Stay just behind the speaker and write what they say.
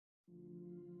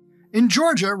In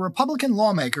Georgia, Republican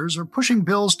lawmakers are pushing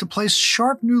bills to place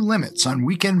sharp new limits on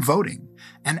weekend voting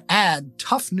and add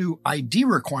tough new ID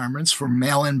requirements for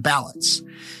mail-in ballots.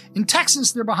 In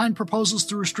Texas, they're behind proposals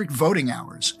to restrict voting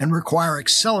hours and require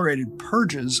accelerated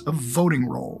purges of voting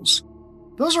rolls.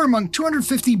 Those are among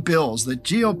 250 bills that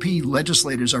GOP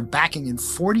legislators are backing in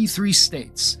 43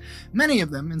 states, many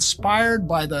of them inspired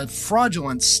by the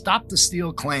fraudulent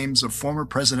stop-the-steal claims of former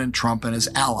President Trump and his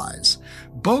allies,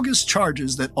 bogus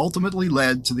charges that ultimately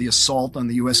led to the assault on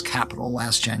the U.S. Capitol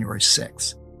last January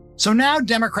 6th. So now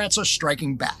Democrats are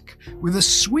striking back with a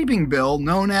sweeping bill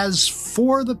known as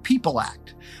For the People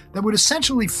Act that would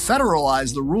essentially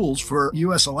federalize the rules for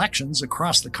U.S. elections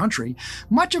across the country,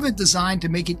 much of it designed to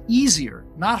make it easier,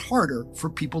 not harder, for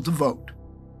people to vote.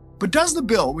 But does the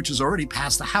bill, which has already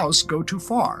passed the House, go too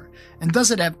far? And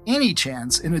does it have any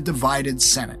chance in a divided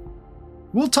Senate?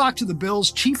 We'll talk to the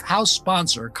bill's chief House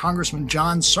sponsor, Congressman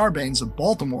John Sarbanes of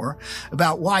Baltimore,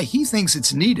 about why he thinks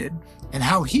it's needed and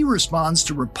how he responds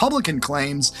to Republican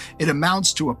claims it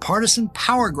amounts to a partisan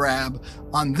power grab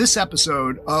on this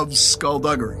episode of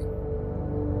Skullduggery.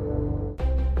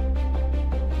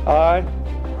 I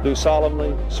do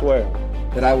solemnly swear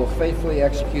that I will faithfully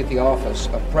execute the office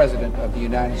of President of the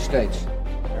United States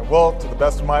and will, to the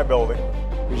best of my ability,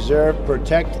 preserve,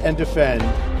 protect, and defend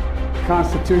the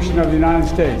Constitution of the United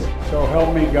States. So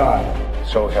help me God.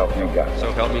 So help me God.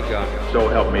 So help me God. So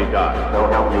help me God. So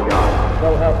help me God.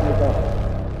 So help me God.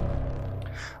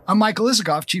 I'm Michael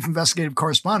Isikoff, Chief Investigative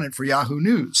Correspondent for Yahoo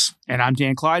News. And I'm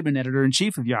Dan Kleidman,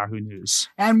 Editor-in-Chief of Yahoo News.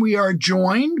 And we are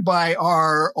joined by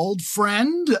our old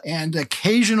friend and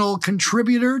occasional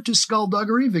contributor to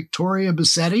Skullduggery, Victoria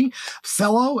Bassetti,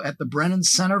 fellow at the Brennan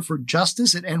Center for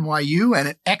Justice at NYU and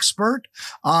an expert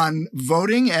on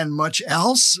voting and much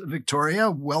else.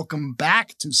 Victoria, welcome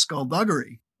back to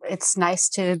Skullduggery. It's nice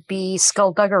to be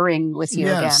skullduggering with you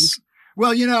again.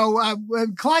 Well, you know,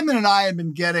 Kleidman and I had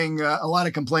been getting a lot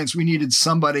of complaints. We needed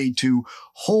somebody to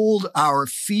hold our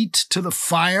feet to the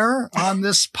fire on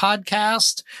this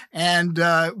podcast, and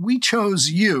we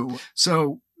chose you.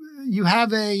 So you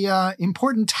have a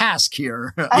important task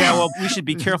here. Yeah, well, we should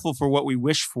be careful for what we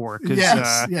wish for, because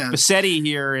Bassetti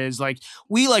here is like,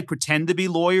 we like pretend to be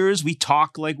lawyers. We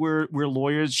talk like we're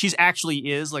lawyers. She's actually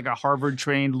is like a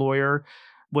Harvard-trained lawyer,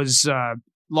 was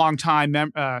longtime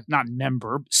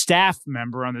staff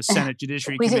member on the Senate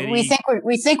Judiciary Committee.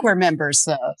 We think we're members,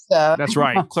 though. So. That's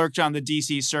right. Clerked on the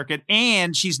D.C. Circuit.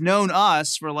 And she's known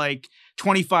us for like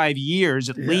 25 years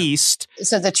at least.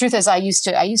 So the truth is I used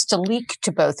to leak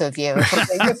to both of you.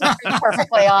 You're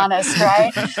perfectly honest,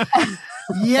 right?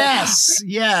 Yes.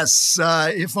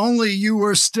 If only you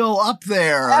were still up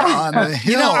there on the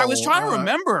hill. You know, I was trying to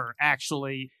remember,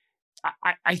 actually.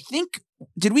 I think,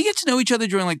 did we get to know each other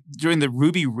during the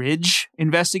Ruby Ridge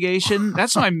investigation?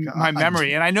 That's my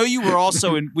memory. And I know you were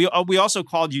also we also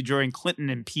called you during Clinton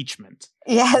impeachment.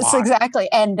 Yes, exactly.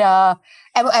 And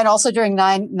also during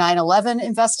 9/11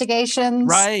 investigations.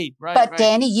 Right. But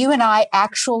Danny, you and I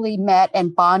actually met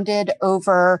and bonded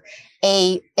over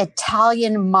a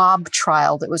Italian mob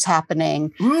trial that was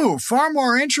happening. Ooh, far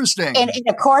more interesting. In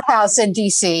a courthouse in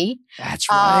D.C. That's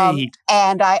right.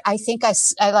 And I think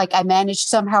I managed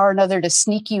somehow or another to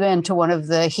sneak you into one of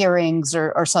the hearings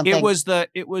or something. It was the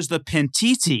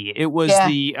Pentiti. It was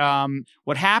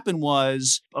what happened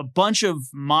was a bunch of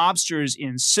mobsters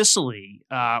in Sicily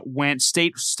went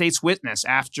state's witness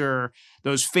after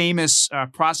those famous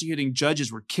prosecuting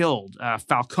judges were killed,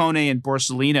 Falcone and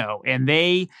Borsellino, and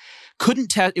they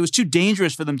couldn't it was too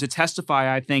dangerous for them to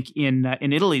testify, I think, in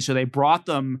Italy. So they brought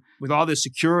them with all this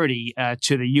security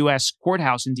to the U.S.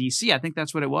 courthouse in D.C. I think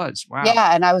that's what it was. Wow.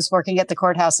 Yeah, and I was working at the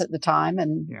courthouse at the time.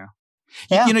 And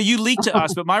yeah. You know, you leaked to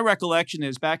us, but my recollection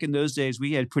is back in those days,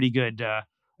 we had pretty good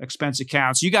expense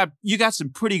accounts. You got some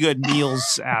pretty good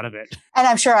meals out of it. And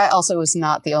I'm sure I also was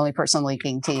not the only person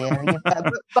leaking to you.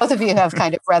 Both of you have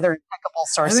kind of rather impeccable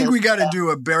sources. I think we got to do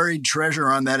a buried treasure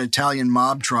on that Italian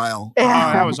mob trial. Oh,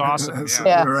 that was awesome.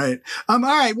 Yeah. Right. All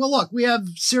right. Well, look, we have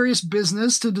serious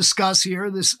business to discuss here.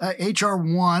 This H.R.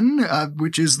 1,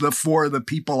 which is the For the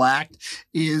People Act,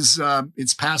 is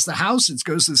it's passed the House. It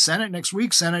goes to the Senate next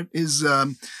week. Senate is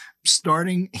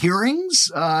starting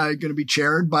hearings, going to be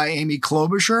chaired by Amy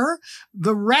Klobuchar.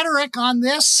 The rhetoric on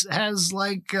this has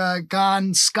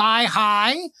gone sky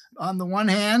high. On the one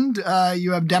hand,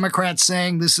 you have Democrats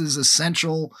saying this is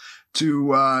essential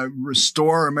to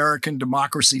restore American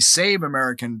democracy, save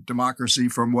American democracy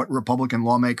from what Republican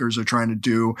lawmakers are trying to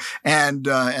do. And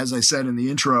as I said in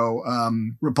the intro,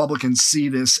 Republicans see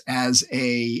this as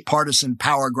a partisan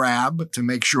power grab to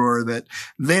make sure that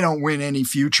they don't win any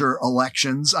future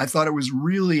elections. I thought it was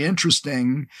really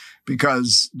interesting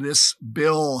because this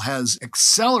bill has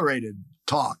accelerated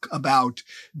talk about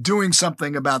doing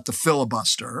something about the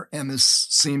filibuster. And this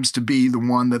seems to be the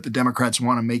one that the Democrats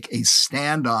want to make a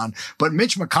stand on. But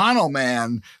Mitch McConnell,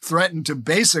 man, threatened to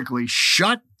basically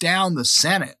shut down the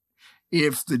Senate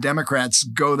if the Democrats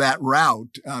go that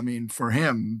route. I mean, for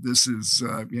him, this is,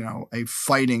 a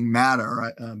fighting matter.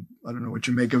 I don't know what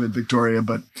you make of it, Victoria,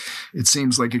 but it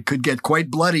seems like it could get quite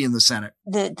bloody in the Senate.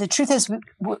 The truth is,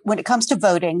 when it comes to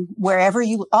voting,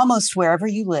 almost wherever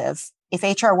you live, if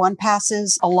H.R. 1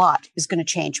 passes, a lot is going to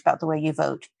change about the way you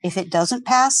vote. If it doesn't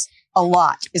pass, a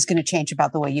lot is going to change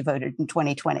about the way you voted in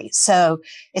 2020. So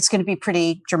it's going to be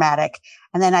pretty dramatic.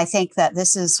 And then I think that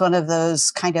this is one of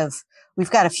those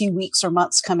we've got a few weeks or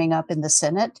months coming up in the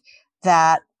Senate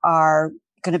that are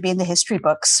going to be in the history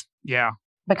books. Yeah.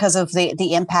 Because of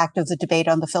the impact of the debate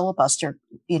on the filibuster.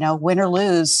 Win or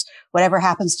lose, whatever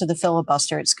happens to the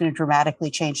filibuster, it's going to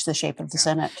dramatically change the shape of the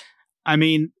Senate. I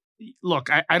mean, look,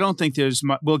 I don't think there's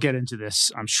much, we'll get into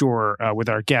this, I'm sure, with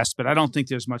our guest, but I don't think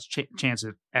there's much chance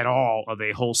at all of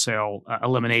a wholesale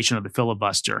elimination of the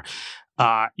filibuster.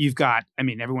 You've got,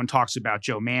 everyone talks about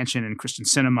Joe Manchin and Kyrsten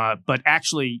Sinema, but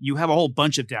actually you have a whole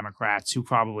bunch of Democrats who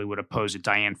probably would oppose it.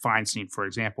 Dianne Feinstein, for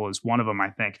example, is one of them, I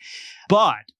think.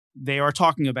 But they are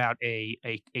talking about a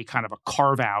kind of a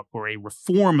carve out or a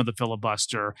reform of the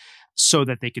filibuster so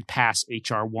that they could pass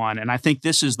H.R. 1. And I think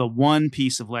this is the one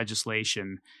piece of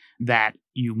legislation that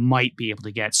you might be able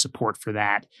to get support for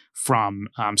that from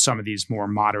some of these more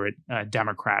moderate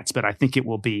Democrats. But I think it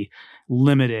will be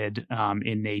limited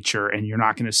in nature, and you're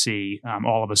not going to see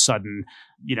all of a sudden,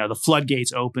 the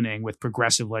floodgates opening with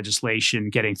progressive legislation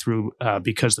getting through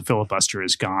because the filibuster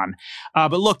is gone.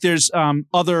 But look, there's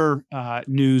other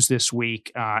news this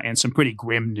week and some pretty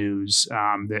grim news.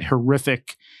 The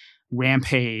horrific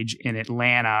rampage in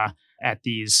Atlanta at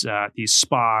these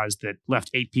spas that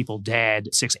left 8 people dead,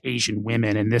 6 Asian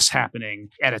women, and this happening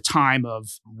at a time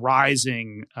of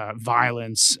rising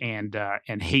violence and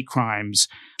hate crimes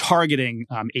targeting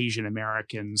Asian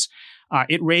Americans.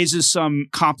 It raises some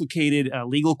complicated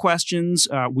legal questions.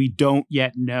 We don't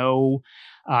yet know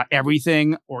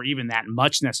everything or even that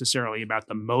much necessarily about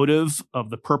the motive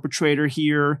of the perpetrator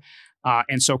here.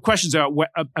 And so questions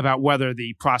about whether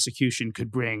the prosecution could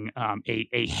bring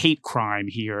a hate crime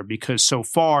here, because so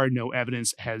far no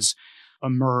evidence has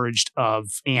emerged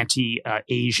of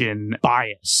anti-Asian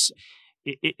bias.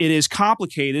 It is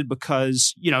complicated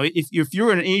because, if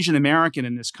you're an Asian American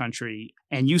in this country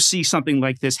and you see something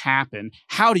like this happen,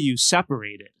 how do you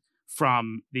separate it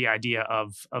from the idea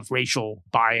of racial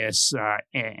bias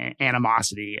and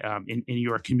animosity in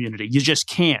your community? You just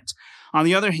can't. On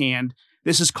the other hand,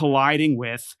 this is colliding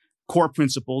with core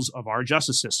principles of our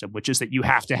justice system, which is that you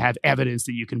have to have evidence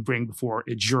that you can bring before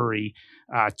a jury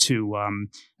to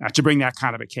bring that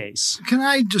kind of a case. Can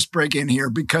I just break in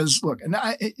here? Because, look, and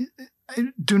I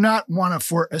do not want to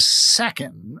for a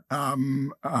second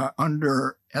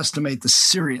underestimate the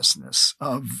seriousness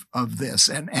of this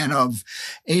and of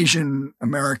Asian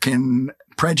American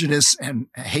prejudice and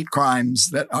hate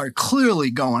crimes that are clearly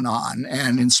going on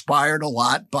and inspired a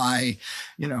lot by,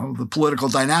 the political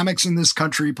dynamics in this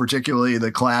country, particularly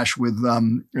the clash with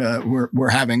we're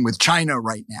having with China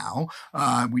right now.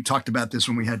 We talked about this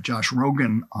when we had Josh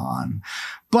Rogan on,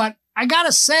 but I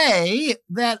gotta say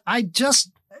that I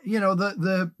just,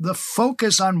 the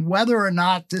focus on whether or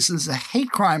not this is a hate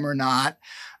crime or not.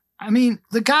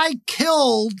 The guy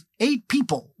killed 8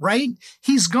 people, right?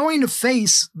 He's going to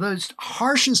face the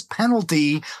harshest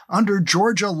penalty under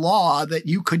Georgia law that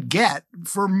you could get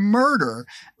for murder.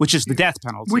 Which is the death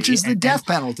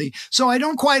penalty. So I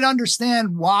don't quite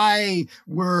understand why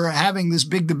we're having this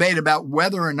big debate about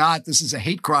whether or not this is a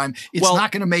hate crime. It's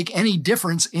not going to make any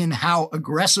difference in how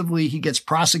aggressively he gets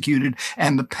prosecuted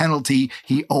and the penalty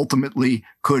he ultimately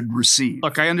could receive.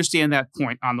 Look, I understand that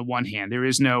point on the one hand. There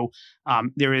is no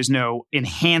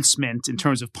enhancement in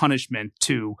terms of punishment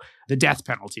to the death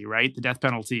penalty, right? The death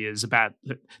penalty is about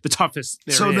the toughest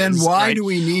there is. So then why right? do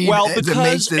we need to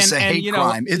make this a hate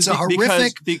crime? It's a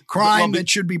horrific crime that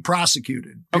should be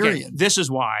prosecuted, period. Okay, this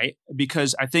is why,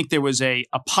 because I think there was a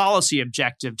policy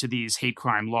objective to these hate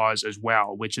crime laws as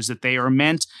well, which is that they are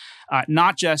meant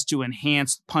not just to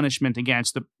enhance punishment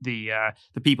against the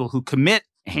people who commit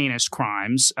heinous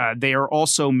crimes. They are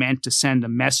also meant to send a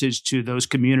message to those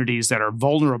communities that are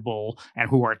vulnerable and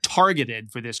who are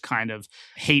targeted for this kind of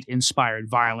hate-inspired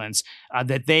violence,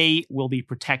 that they will be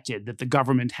protected, that the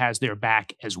government has their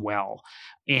back as well.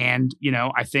 And,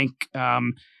 I think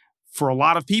for a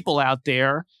lot of people out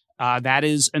there, that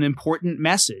is an important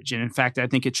message. And in fact, I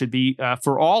think it should be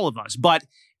for all of us. But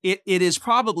it is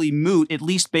probably moot, at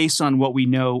least based on what we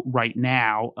know right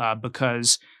now,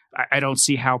 because I don't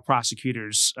see how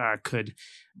prosecutors could.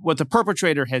 What the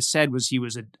perpetrator has said was he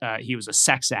was a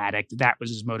sex addict. That was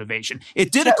his motivation.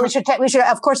 It did. We should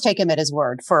of course take him at his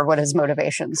word for what his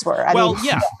motivations were. I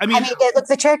mean, look,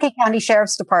 the Cherokee County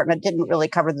Sheriff's Department didn't really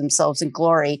cover themselves in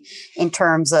glory in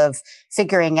terms of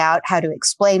figuring out how to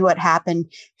explain what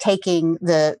happened, taking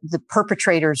the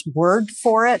perpetrator's word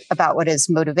for it about what his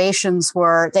motivations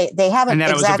were. They haven't. And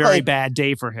that exactly, was a very bad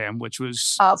day for him, which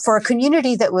was for a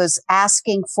community that was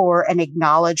asking for an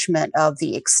acknowledgement of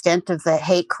the extent of the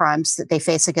hate crimes that they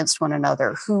face against one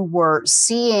another, who were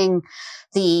seeing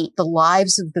the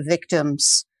lives of the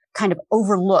victims kind of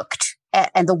overlooked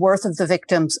and the worth of the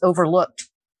victims overlooked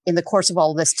in the course of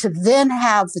all of this, to then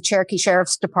have the Cherokee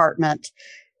Sheriff's Department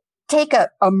take a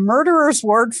murderer's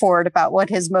word for it about what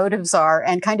his motives are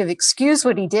and kind of excuse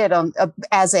what he did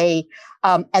as a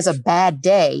bad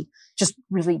day, just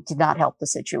really did not help the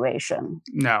situation.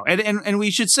 No. And we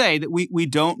should say that we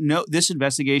don't know. This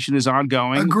investigation is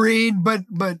ongoing. Agreed. But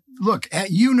look,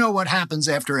 what happens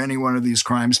after any one of these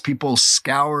crimes. People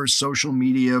scour social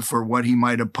media for what he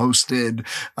might have posted.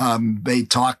 They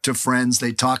talk to friends.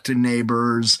 They talk to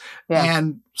neighbors. Yeah.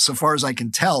 And so far as I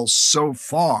can tell, so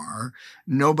far,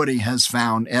 nobody has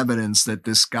found evidence that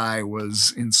this guy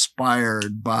was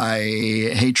inspired by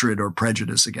hatred or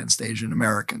prejudice against Asian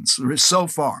Americans. So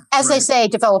far. As they say,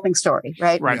 developing story,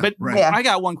 right? Right. Yeah, but right. I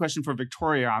got one question for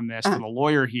Victoria on this, for the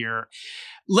lawyer here.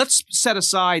 Let's set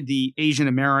aside the Asian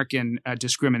American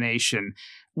discrimination.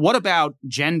 What about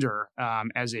gender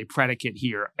as a predicate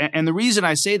here? And the reason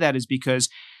I say that is because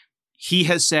he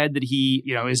has said that he,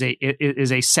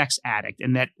 is a sex addict,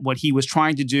 and that what he was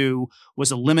trying to do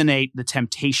was eliminate the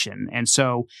temptation. And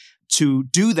so to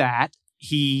do that,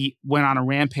 he went on a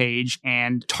rampage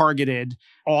and targeted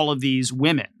all of these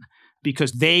women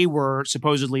because they were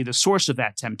supposedly the source of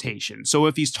that temptation. So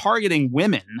if he's targeting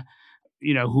women,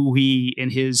 who he,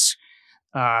 in his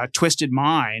twisted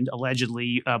mind,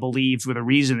 allegedly believed were the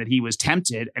reason that he was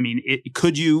tempted. I mean,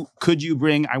 could you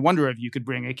bring? I wonder if you could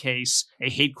bring a case, a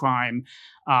hate crime,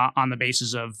 on the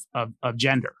basis of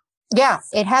gender. Yeah,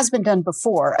 it has been done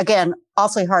before. Again,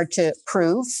 awfully hard to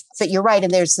prove. But you're right,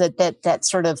 and there's that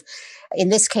sort of. In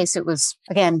this case, it was,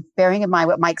 again, bearing in mind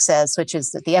what Mike says, which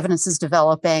is that the evidence is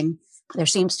developing. There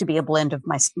seems to be a blend of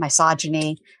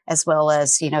misogyny as well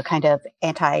as, kind of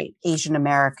anti-Asian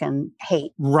American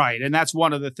hate. Right. And that's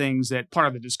one of the things that part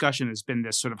of the discussion has been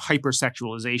this sort of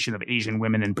hypersexualization of Asian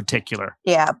women in particular.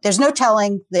 Yeah. There's no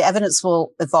telling. The evidence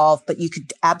will evolve, but you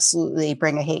could absolutely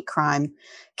bring a hate crime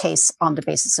case on the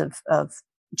basis of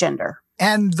gender.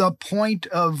 And the point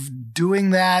of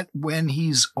doing that when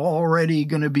he's already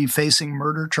going to be facing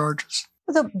murder charges?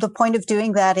 The point of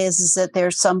doing that is that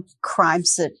there's some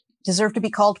crimes that deserve to be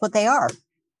called what they are.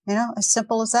 As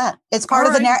simple as that. It's part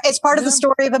of the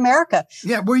story of America.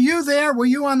 Yeah. Were you there? Were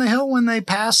you on the Hill when they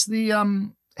passed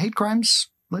the hate crimes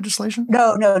legislation?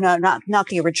 No, not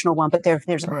the original one, but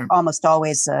there's almost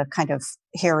always kind of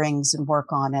hearings and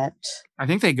work on it. I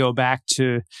think they go back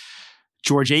to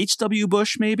George H.W.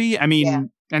 Bush, maybe. I mean, yeah.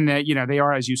 And they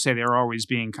are, as you say, they're always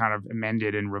being kind of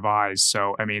amended and revised.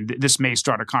 So, I mean, this may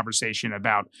start a conversation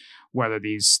about whether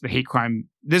the hate crime.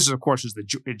 This, of course, is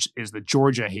the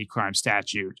Georgia hate crime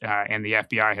statute, and the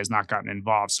FBI has not gotten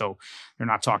involved, so they're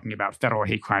not talking about federal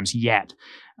hate crimes yet.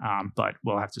 But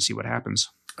we'll have to see what happens.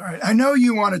 All right. I know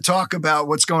you want to talk about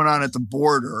what's going on at the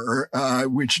border,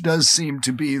 which does seem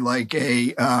to be like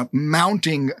a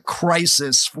mounting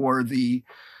crisis for the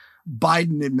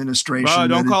Biden administration.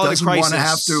 Don't call it a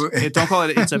crisis. Don't call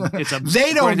it. It's a.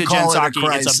 They don't call it a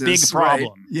crisis. It's a big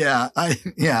problem. Right?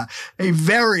 Yeah, a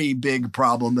very big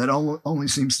problem that only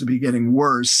seems to be getting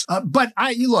worse. But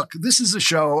look, this is a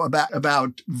show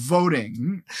about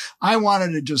voting. I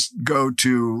wanted to just go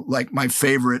to like my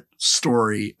favorite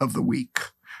story of the week,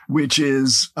 which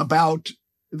is about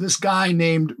this guy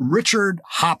named Richard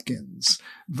Hopkins,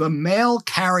 the mail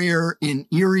carrier in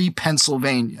Erie,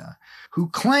 Pennsylvania, who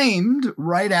claimed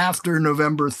right after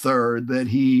November 3rd that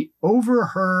he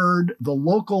overheard the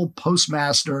local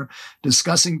postmaster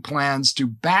discussing plans to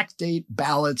backdate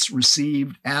ballots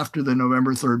received after the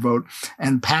November 3rd vote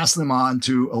and pass them on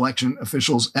to election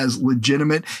officials as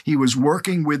legitimate. He was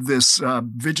working with this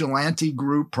vigilante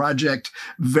group, Project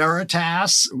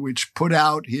Veritas, which put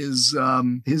out his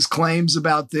claims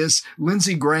about this.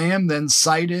 Lindsey Graham then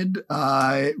cited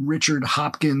Richard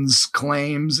Hopkins'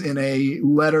 claims in a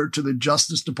letter to the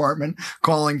Justice Department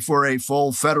calling for a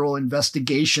full federal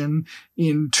investigation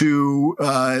into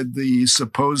the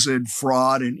supposed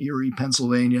fraud in Erie,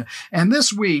 Pennsylvania. And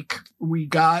this week, we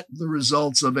got the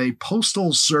results of a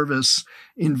Postal Service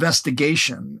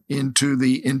investigation into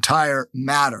the entire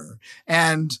matter.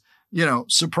 And, you know,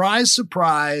 surprise,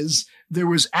 surprise, there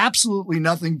was absolutely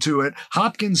nothing to it.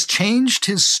 Hopkins changed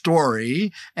his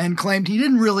story and claimed he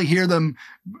didn't really hear them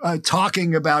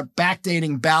talking about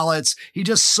backdating ballots. He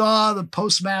just saw the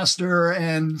postmaster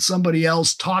and somebody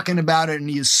else talking about it, and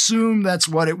he assumed that's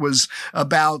what it was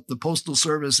about. The Postal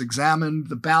Service examined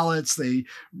the ballots. They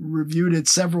reviewed it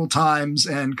several times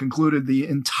and concluded the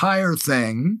entire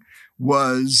thing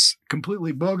was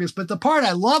completely bogus. But the part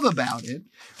I love about it,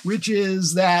 which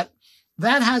is that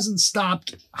hasn't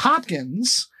stopped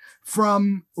Hopkins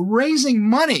from raising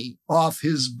money off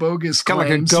his bogus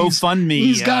claims. Got like a GoFundMe.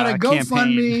 He's got a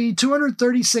GoFundMe,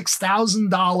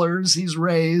 $236,000 he's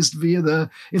raised via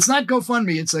it's not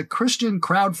GoFundMe, it's a Christian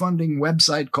crowdfunding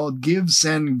website called Give,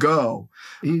 Send, Go.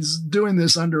 He's doing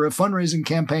this under a fundraising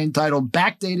campaign titled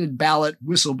Backdated Ballot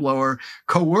Whistleblower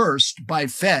Coerced by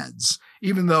Feds,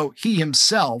 even though he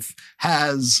himself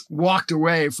has walked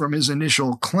away from his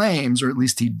initial claims, or at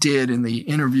least he did in the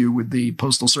interview with the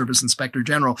Postal Service Inspector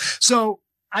General. So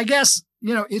I guess,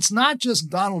 you know, it's not just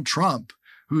Donald Trump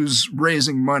who's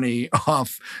raising money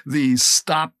off the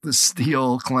Stop the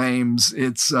Steal claims.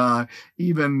 It's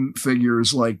even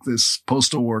figures like this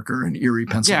postal worker in Erie,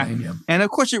 Pennsylvania. Yeah. And of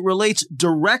course, it relates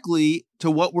directly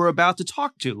to what we're about to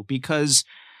talk to, because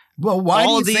well, why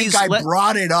do you think I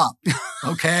brought it up?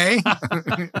 Okay,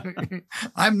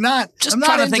 I'm not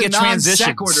trying to think of transitions.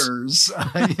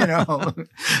 Sequiturs. You know,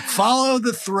 follow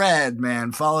the thread,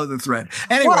 man. Follow the thread.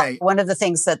 Anyway, one of the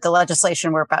things that the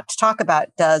legislation we're about to talk about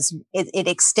does it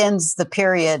extends the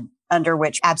period under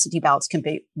which absentee ballots can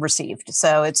be received.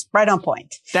 So it's right on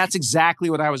point. That's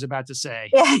exactly what I was about to say.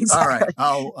 Yeah, exactly.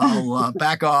 All right, I'll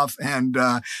back off and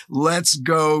let's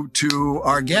go to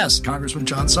our guest, Congressman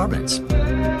John Sarbanes.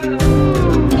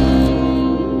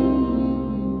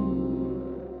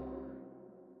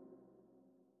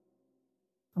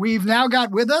 We've now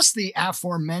got with us the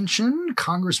aforementioned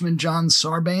Congressman John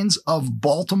Sarbanes of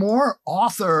Baltimore,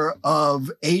 author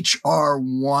of H.R.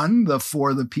 1, the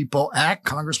For the People Act.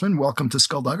 Congressman, welcome to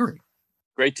Skullduggery.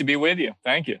 Great to be with you.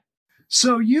 Thank you.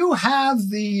 So you have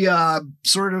the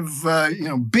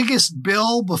biggest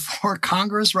bill before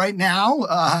Congress right now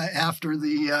after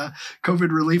the COVID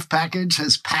relief package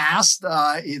has passed.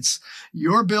 It's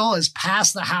your bill has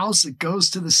passed the House. It goes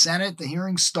to the Senate. The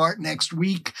hearings start next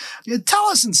week. Tell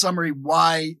us in summary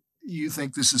why you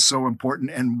think this is so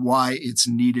important and why it's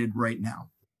needed right now.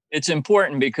 It's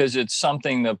important because it's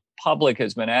something the public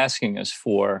has been asking us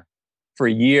for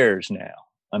years now.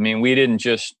 I mean, we didn't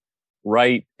just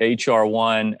write H.R.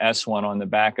 1, S1 on the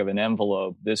back of an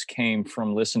envelope. This came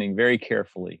from listening very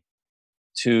carefully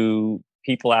to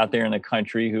people out there in the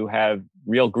country who have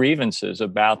real grievances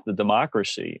about the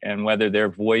democracy and whether their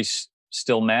voice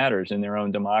still matters in their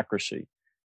own democracy.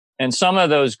 And some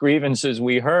of those grievances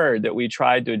we heard that we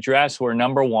tried to address were,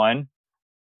 number one,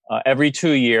 every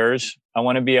 2 years, I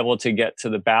want to be able to get to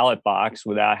the ballot box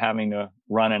without having to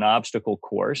run an obstacle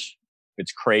course.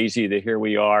 It's crazy that here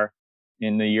we are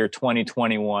in the year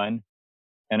 2021,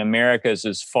 and America is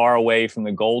as far away from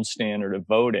the gold standard of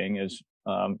voting as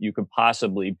you could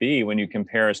possibly be when you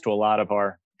compare us to a lot of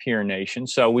our peer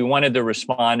nations. So we wanted to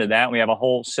respond to that. We have a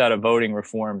whole set of voting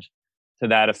reforms to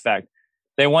that effect.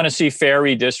 They want to see fair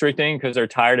redistricting because they're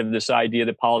tired of this idea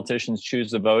that politicians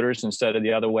choose the voters instead of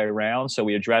the other way around. So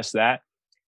we address that.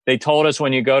 They told us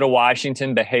when you go to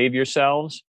Washington, behave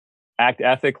yourselves. Act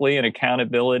ethically and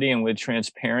accountability and with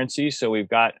transparency. So we've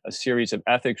got a series of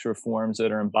ethics reforms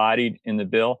that are embodied in the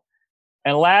bill.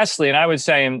 And lastly, and I would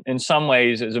say in some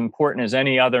ways as important as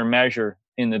any other measure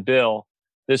in the bill,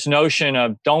 this notion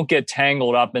of don't get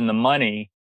tangled up in the money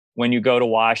when you go to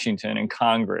Washington and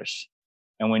Congress.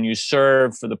 And when you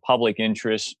serve for the public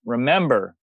interest,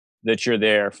 remember that you're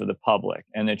there for the public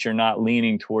and that you're not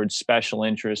leaning towards special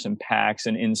interests and PACs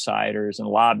and insiders and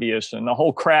lobbyists and the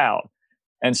whole crowd.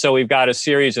 And so we've got a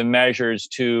series of measures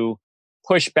to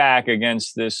push back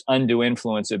against this undue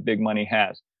influence that big money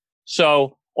has.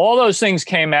 So All those things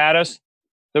came at us.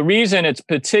 The reason it's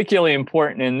particularly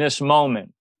important in this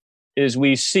moment is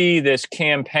we see this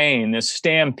campaign, this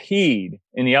stampede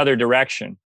in the other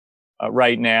direction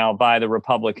right now by the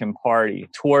Republican Party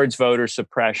towards voter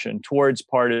suppression, towards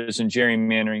partisan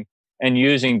gerrymandering, and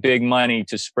using big money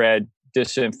to spread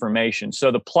disinformation.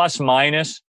 So the plus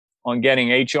minus on getting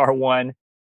H.R. 1,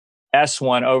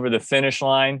 S1 over the finish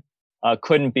line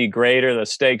couldn't be greater. The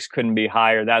stakes couldn't be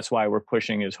higher. That's why we're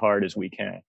pushing as hard as we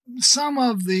can. Some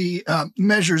of the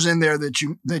measures in there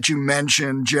that you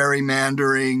mentioned,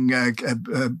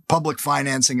 gerrymandering, public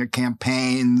financing of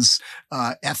campaigns,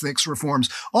 ethics reforms,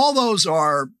 all those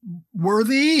are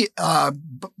worthy,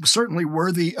 certainly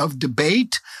worthy of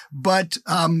debate. But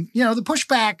the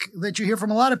pushback that you hear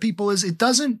from a lot of people is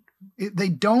they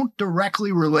don't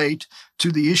directly relate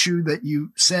to the issue that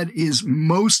you said is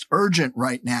most urgent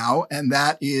right now, and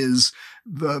that is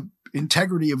the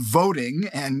integrity of voting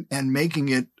and making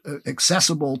it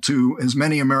accessible to as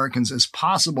many Americans as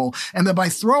possible. And that by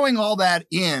throwing all that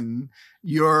in,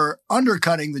 you're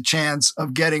undercutting the chance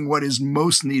of getting what is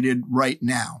most needed right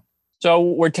now. So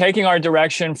we're taking our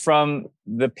direction from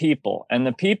the people, and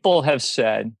the people have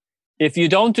said, if you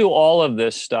don't do all of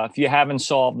this stuff, you haven't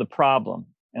solved the problem.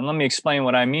 And let me explain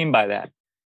what I mean by that.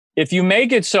 If you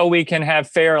make it so we can have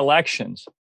fair elections,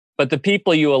 but the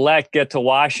people you elect get to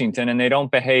Washington and they don't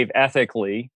behave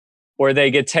ethically, or they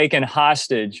get taken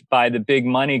hostage by the big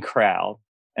money crowd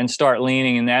and start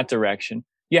leaning in that direction,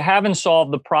 you haven't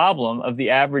solved the problem of the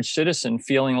average citizen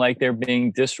feeling like they're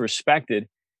being disrespected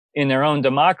in their own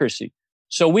democracy.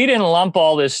 So we didn't lump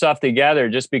all this stuff together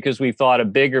just because we thought a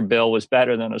bigger bill was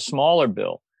better than a smaller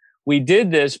bill. We did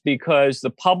this because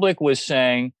the public was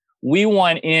saying, we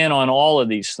want in on all of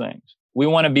these things. We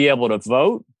want to be able to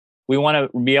vote. We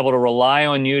want to be able to rely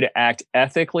on you to act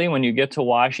ethically when you get to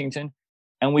Washington.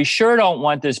 And we sure don't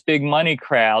want this big money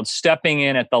crowd stepping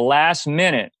in at the last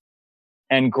minute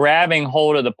and grabbing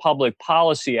hold of the public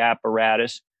policy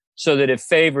apparatus so that it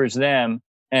favors them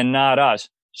and not us.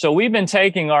 So we've been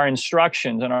taking our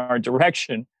instructions and our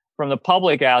direction from the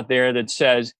public out there that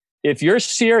says, if you're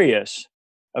serious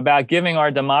about giving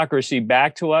our democracy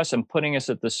back to us and putting us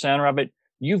at the center of it,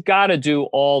 you've got to do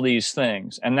all these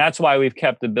things. And that's why we've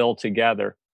kept the bill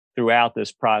together throughout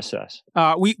this process.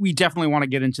 We definitely want to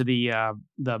get into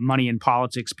the money and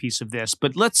politics piece of this,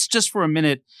 but let's just for a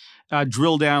minute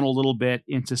drill down a little bit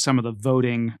into some of the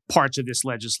voting parts of this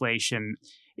legislation.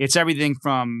 It's everything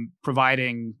from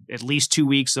providing at least 2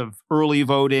 weeks of early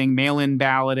voting, mail-in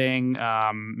balloting,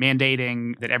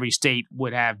 mandating that every state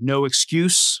would have no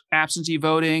excuse absentee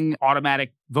voting,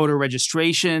 automatic voter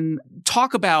registration.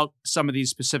 Talk about some of these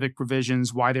specific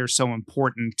provisions, why they're so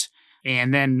important.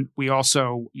 And then we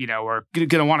also, are going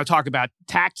to want to talk about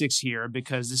tactics here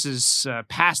because this is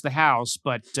past the House,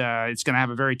 but it's going to have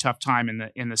a very tough time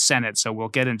in the Senate. So we'll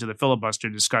get into the filibuster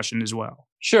discussion as well.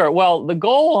 Sure. Well, the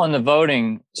goal on the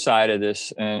voting side of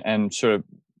this and sort of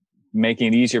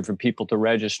making it easier for people to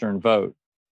register and vote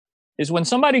is when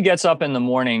somebody gets up in the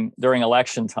morning during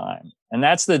election time, and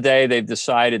that's the day they've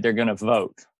decided they're going to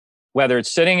vote, whether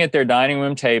it's sitting at their dining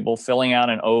room table, filling out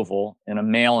an oval in a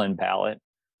mail-in ballot,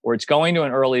 or it's going to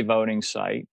an early voting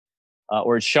site,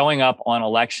 or it's showing up on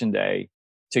election day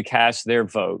to cast their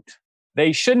vote.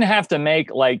 They shouldn't have to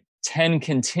make like 10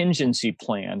 contingency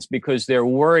plans because they're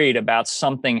worried about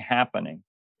something happening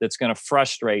that's going to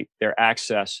frustrate their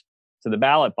access to the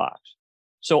ballot box.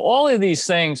 So all of these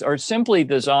things are simply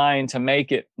designed to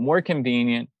make it more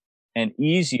convenient and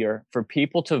easier for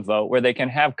people to vote, where they can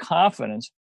have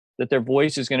confidence that their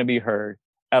voice is going to be heard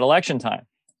at election time.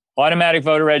 Automatic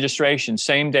voter registration,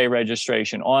 same-day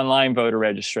registration, online voter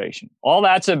registration. All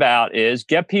that's about is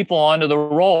get people onto the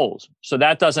rolls so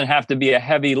that doesn't have to be a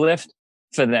heavy lift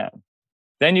for them.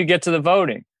 Then you get to the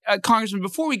voting. Congressman,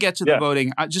 before we get to the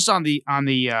voting, just on the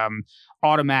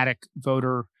automatic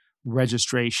voter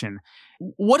registration,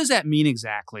 what does that mean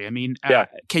exactly? I mean,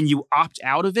 can you opt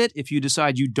out of it if you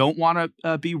decide you don't want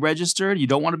to be registered, you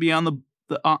don't want to be on the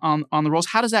rolls?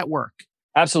 How does that work?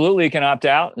 Absolutely, you can opt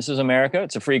out. This is America.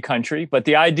 It's a free country. But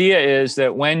the idea is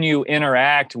that when you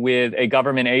interact with a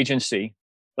government agency,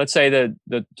 let's say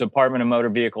the Department of Motor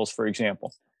Vehicles, for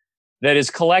example, that is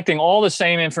collecting all the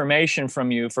same information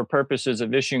from you for purposes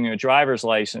of issuing a driver's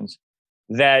license,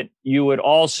 that you would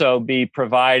also be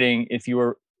providing if you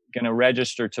were going to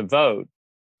register to vote.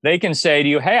 They can say to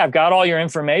you, hey, I've got all your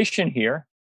information here.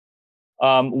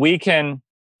 We can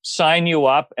sign you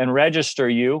up and register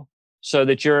you so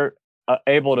that you're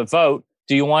able to vote.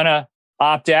 Do you want to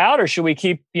opt out, or should we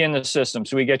keep you in the system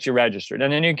so we get you registered?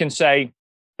 And then you can say,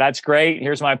 that's great.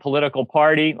 Here's my political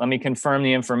party. Let me confirm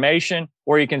the information.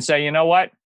 Or you can say, you know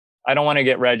what? I don't want to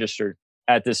get registered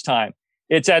at this time.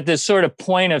 It's at this sort of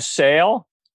point of sale.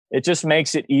 It just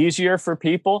makes it easier for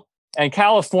people. And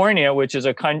California, which is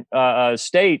a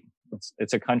state,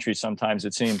 it's a country sometimes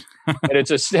it seems, but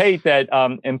it's a state that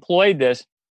employed this.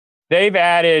 They've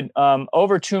added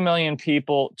over 2 million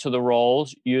people to the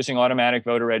rolls using automatic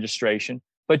voter registration.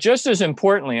 But just as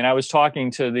importantly, and I was talking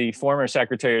to the former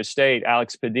Secretary of State,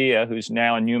 Alex Padilla, who's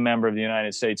now a new member of the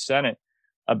United States Senate,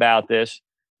 about this,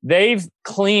 they've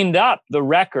cleaned up the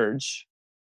records,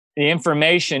 the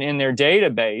information in their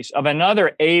database of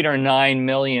another 8 or 9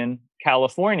 million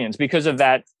Californians because of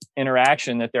that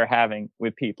interaction that they're having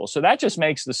with people. So that just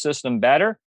makes the system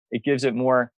better. It gives it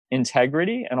more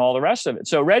integrity and all the rest of it.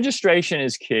 So registration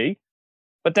is key.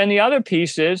 But then the other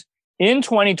piece is in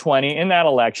 2020, in that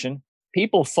election,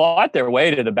 people fought their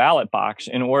way to the ballot box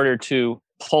in order to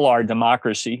pull our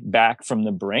democracy back from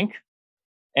the brink.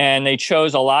 And they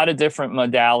chose a lot of different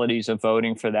modalities of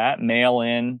voting for that,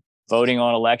 mail-in, voting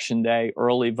on election day,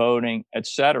 early voting, et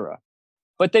cetera.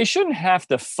 But they shouldn't have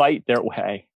to fight their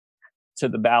way to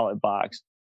the ballot box.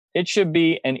 It should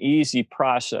be an easy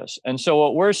process. And so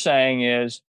what we're saying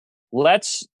is,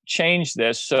 let's change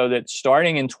this so that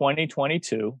starting in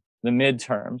 2022, the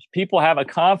midterms, people have a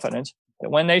confidence that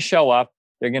when they show up,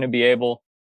 they're going to be able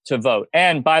to vote.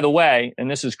 And by the way,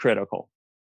 and this is critical,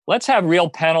 let's have real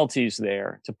penalties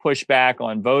there to push back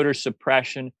on voter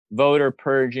suppression, voter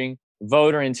purging,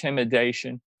 voter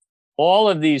intimidation, all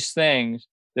of these things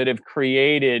that have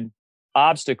created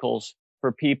obstacles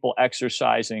for people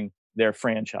exercising their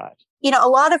franchise. You know, a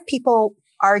lot of people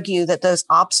argue that those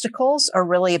obstacles are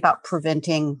really about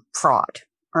preventing fraud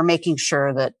or making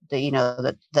sure that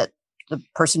that the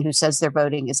person who says they're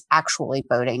voting is actually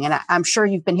voting. And I'm sure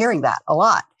you've been hearing that a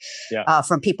lot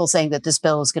from people saying that this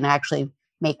bill is going to actually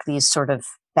make these sort of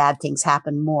bad things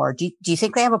happen more. Do you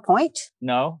think they have a point?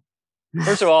 No.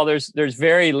 First of all, there's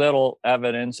very little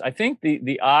evidence. I think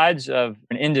the odds of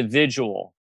an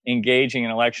individual engaging in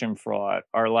election fraud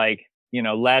are like,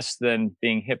 less than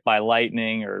being hit by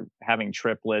lightning or having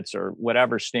triplets or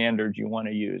whatever standard you want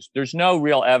to use. There's no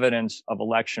real evidence of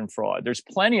election fraud. There's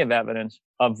plenty of evidence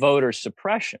of voter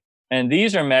suppression. And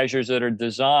these are measures that are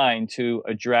designed to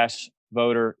address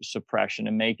voter suppression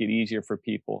and make it easier for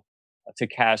people to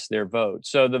cast their vote.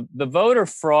 So the voter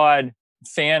fraud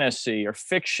fantasy or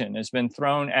fiction has been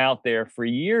thrown out there for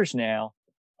years now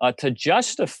to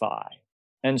justify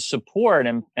and support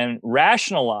and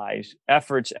rationalize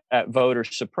efforts at voter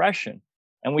suppression.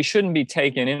 And we shouldn't be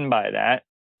taken in by that.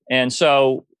 And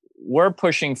so we're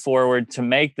pushing forward to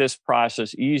make this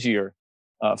process easier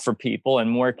for people and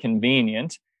more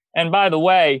convenient. And by the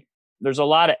way, there's a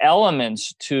lot of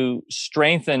elements to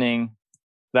strengthening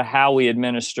the how we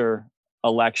administer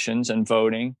elections and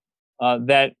voting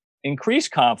that increase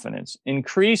confidence,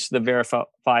 increase the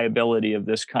verifiability of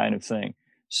this kind of thing,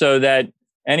 so that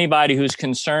anybody who's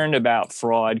concerned about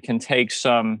fraud can take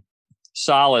some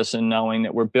solace in knowing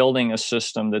that we're building a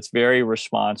system that's very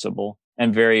responsible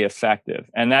and very effective.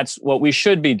 And that's what we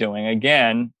should be doing.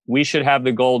 Again, we should have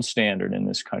the gold standard in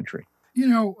this country.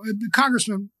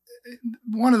 Congressman,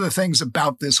 one of the things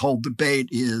about this whole debate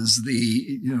is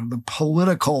the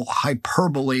political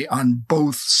hyperbole on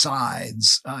both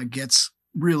sides gets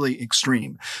really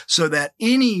extreme, so that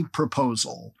any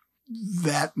proposal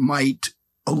that might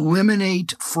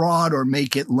eliminate fraud or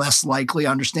make it less likely,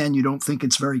 I understand you don't think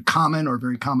it's very common or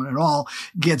very common at all,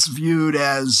 gets viewed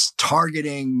as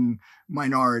targeting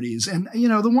minorities. And,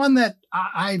 the one that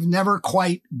I've never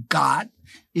quite got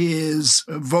is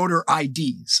voter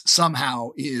IDs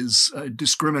somehow is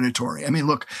discriminatory. I mean,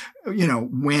 look,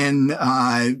 when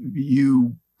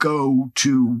you go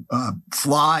to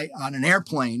fly on an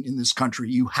airplane in this country,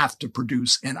 you have to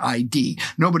produce an ID.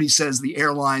 Nobody says the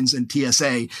airlines and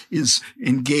TSA is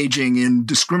engaging in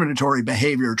discriminatory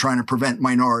behavior trying to prevent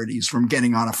minorities from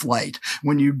getting on a flight.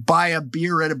 When you buy a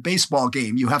beer at a baseball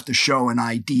game, you have to show an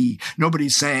ID.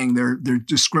 Nobody's saying they're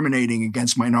discriminating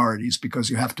against minorities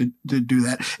because you have to do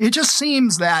that. It just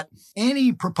seems that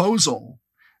any proposal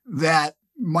that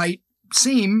might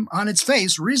seem on its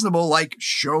face reasonable, like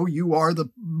show you are the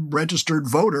registered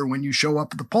voter when you show up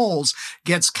at the polls,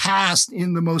 gets cast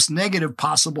in the most negative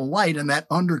possible light. And that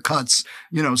undercuts,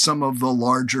 some of the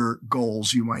larger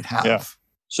goals you might have. Yeah.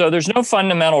 So there's no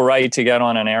fundamental right to get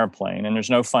on an airplane, and there's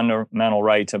no fundamental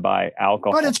right to buy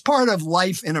alcohol. But it's part of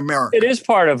life in America. It is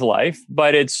part of life,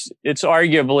 but it's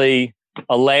arguably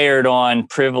a layered on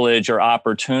privilege or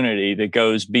opportunity that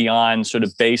goes beyond sort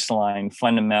of baseline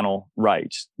fundamental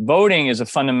rights. Voting is a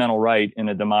fundamental right in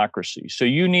a democracy. So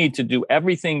you need to do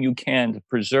everything you can to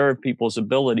preserve people's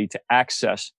ability to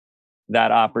access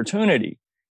that opportunity.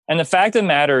 And the fact of the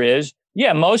matter is,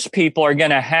 Yeah, most people are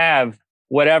going to have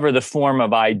whatever the form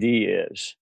of ID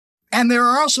is. And there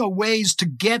are also ways to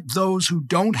get those who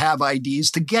don't have IDs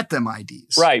to get them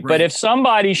IDs. Right. But if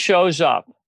somebody shows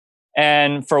up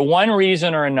and for one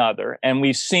reason or another, and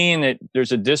we've seen that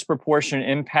there's a disproportionate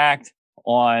impact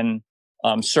on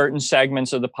certain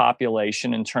segments of the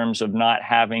population in terms of not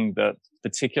having the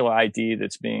particular ID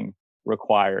that's being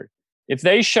required. If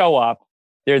they show up,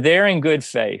 they're there in good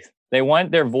faith. They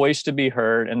want their voice to be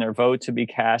heard and their vote to be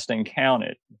cast and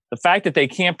counted. The fact that they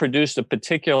can't produce the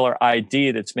particular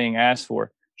ID that's being asked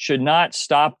for should not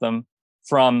stop them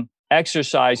from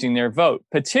exercising their vote,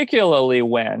 particularly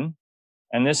when,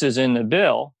 and this is in the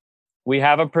bill, we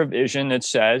have a provision that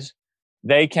says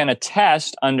they can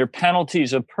attest under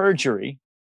penalties of perjury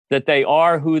that they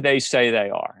are who they say they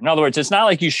are. In other words, it's not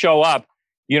like you show up,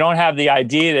 you don't have the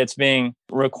ID that's being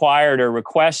required or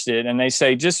requested, and they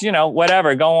say, just,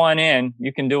 whatever, go on in.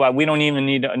 You can do it. We don't even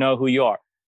need to know who you are.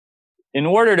 In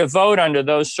order to vote under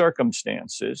those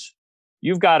circumstances,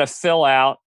 you've got to fill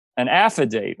out an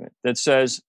affidavit that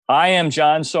says, I am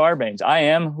John Sarbanes. I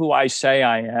am who I say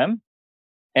I am.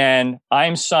 And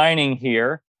I'm signing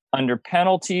here under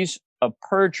penalties of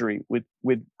perjury with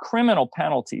criminal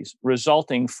penalties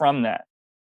resulting from that.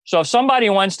 So if somebody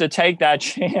wants to take that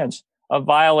chance of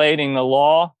violating the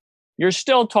law, you're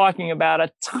still talking about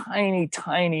a tiny,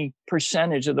 tiny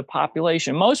percentage of the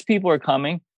population. Most people are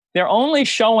coming. They're only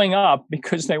showing up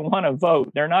because they want to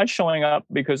vote. They're not showing up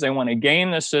because they want to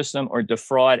game the system or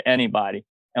defraud anybody.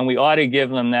 And we ought to give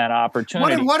them that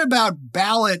opportunity. What about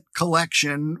ballot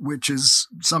collection, which is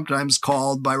sometimes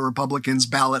called by Republicans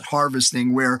ballot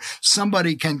harvesting, where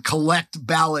somebody can collect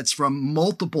ballots from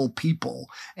multiple people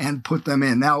and put them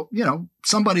in? Now,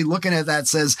 somebody looking at that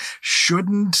says,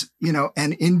 shouldn't,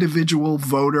 an individual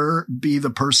voter be the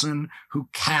person who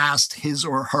cast his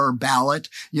or her ballot?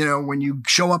 When you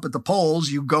show up at the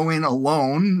polls, you go in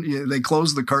alone, they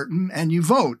close the curtain and you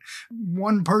vote.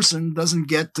 One person doesn't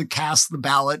get to cast the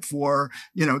ballot for,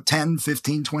 10,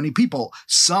 15, 20 people.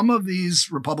 Some of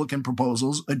these Republican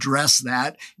proposals address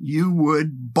that. You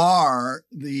would bar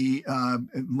the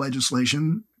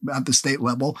legislation at the state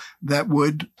level that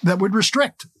would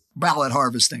restrict ballot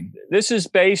harvesting. This is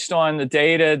based on the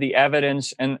data, the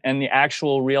evidence, and the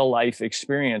actual real life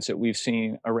experience that we've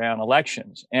seen around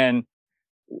elections. And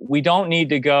we don't need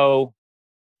to go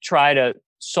try to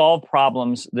solve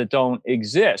problems that don't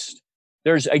exist.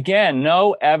 There's, again,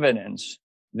 no evidence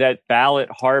that ballot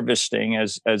harvesting,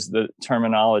 as the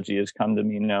terminology has come to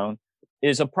be known,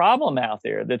 is a problem out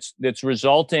there that's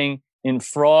resulting in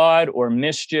fraud or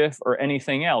mischief or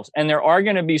anything else. And there are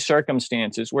going to be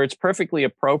circumstances where it's perfectly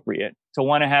appropriate to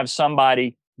want to have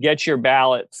somebody get your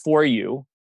ballot for you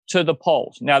to the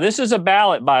polls. Now, this is a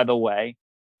ballot, by the way,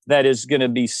 that is going to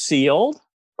be sealed,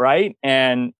 right?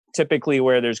 And typically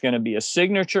where there's going to be a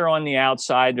signature on the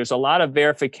outside, there's a lot of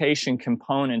verification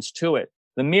components to it.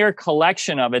 The mere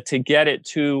collection of it to get it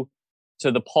to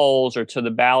the polls or to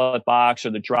the ballot box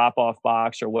or the drop-off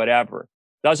box or whatever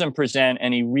doesn't present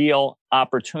any real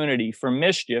opportunity for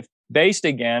mischief based,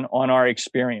 again, on our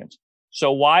experience.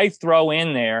 So why throw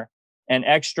in there an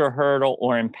extra hurdle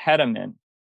or impediment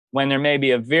when there may be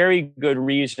a very good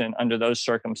reason under those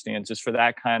circumstances for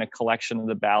that kind of collection of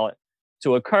the ballot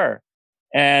to occur?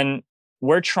 And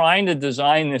we're trying to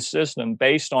design this system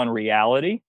based on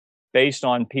reality, based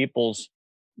on people's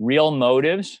real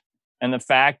motives, and the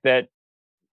fact that,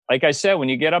 like I said, when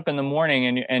you get up in the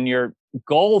morning and your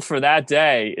goal for that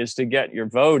day is to get your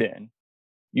vote in,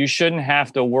 you shouldn't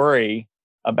have to worry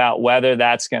about whether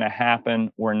that's going to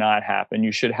happen or not happen.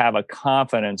 You should have a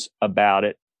confidence about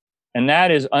it. And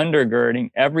that is undergirding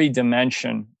every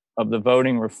dimension of the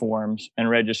voting reforms and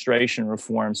registration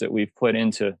reforms that we've put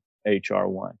into H.R.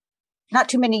 1. Not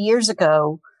too many years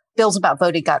ago, bills about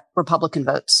voting got Republican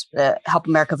votes. The Help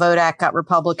America Vote Act got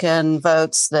Republican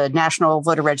votes. The National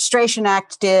Voter Registration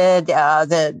Act did.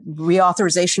 The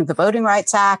reauthorization of the Voting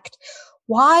Rights Act.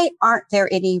 Why aren't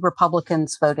there any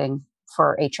Republicans voting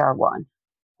for H.R. 1?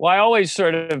 Well, I always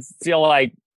sort of feel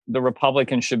like the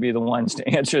Republicans should be the ones to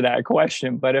answer that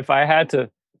question. But if I had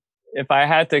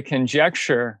to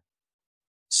conjecture,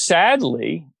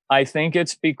 sadly, I think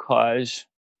it's because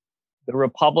the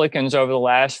Republicans over the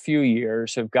last few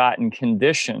years have gotten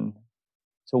conditioned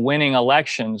to winning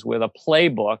elections with a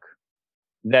playbook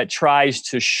that tries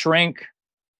to shrink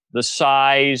the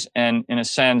size and, in a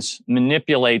sense,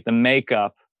 manipulate the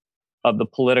makeup of the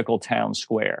political town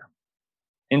square.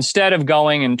 Instead of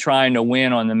going and trying to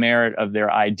win on the merit of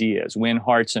their ideas, win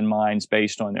hearts and minds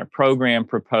based on their program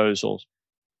proposals,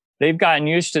 they've gotten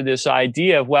used to this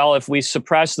idea of, well, if we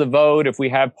suppress the vote, if we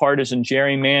have partisan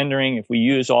gerrymandering, if we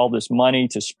use all this money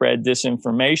to spread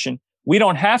disinformation, we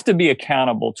don't have to be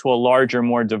accountable to a larger,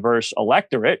 more diverse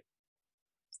electorate.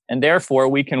 And therefore,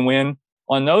 we can win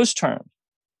on those terms.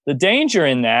 The danger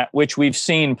in that, which we've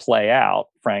seen play out,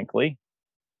 frankly,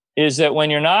 is that when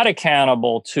you're not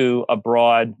accountable to a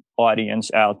broad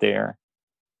audience out there,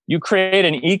 you create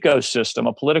an ecosystem,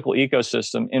 a political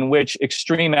ecosystem in which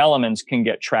extreme elements can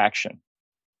get traction.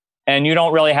 And you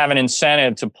don't really have an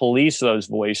incentive to police those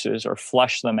voices or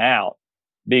flush them out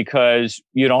because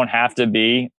you don't have to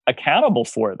be accountable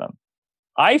for them.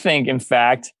 I think, in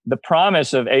fact, the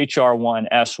promise of H.R. 1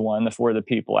 S1, the For the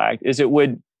People Act, is it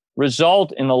would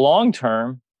result in the long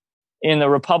term in the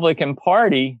Republican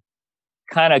Party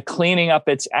kind of cleaning up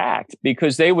its act,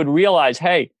 because they would realize,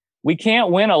 hey, we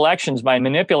can't win elections by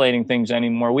manipulating things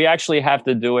anymore. We actually have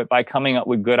to do it by coming up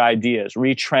with good ideas,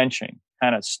 retrenching,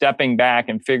 kind of stepping back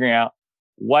and figuring out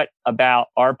what about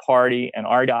our party and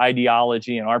our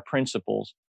ideology and our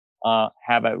principles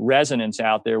have a resonance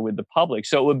out there with the public.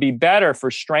 So it would be better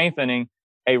for strengthening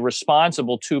a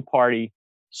responsible two-party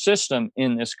system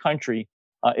in this country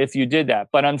if you did that.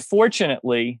 But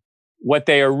unfortunately, what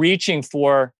they are reaching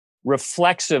for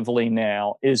reflexively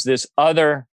now is this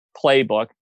other playbook.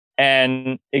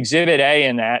 And Exhibit A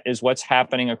in that is what's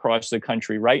happening across the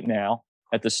country right now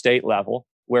at the state level,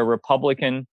 where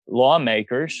Republican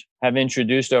lawmakers have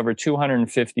introduced over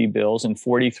 250 bills in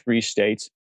 43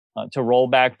 states to roll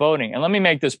back voting. And let me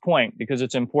make this point because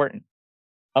it's important.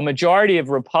 A majority of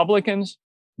Republicans,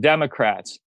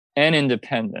 Democrats, and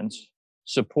independents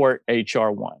support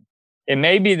H.R. 1. It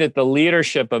may be that the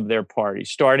leadership of their party,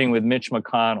 starting with Mitch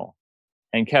McConnell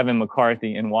and Kevin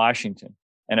McCarthy in Washington,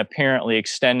 and apparently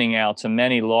extending out to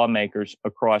many lawmakers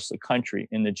across the country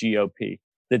in the GOP,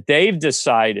 that they've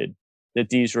decided that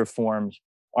these reforms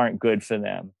aren't good for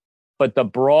them. But the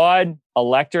broad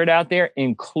electorate out there,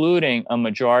 including a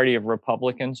majority of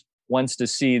Republicans, wants to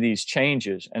see these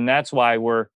changes. And that's why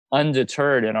we're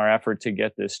undeterred in our effort to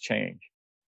get this change.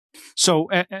 So,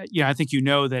 I think you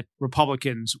know that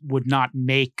Republicans would not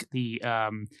make the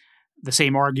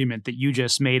same argument that you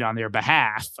just made on their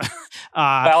behalf.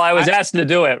 Well, I was asked to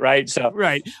do it, right?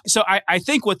 So I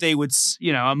think what they would,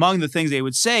 among the things they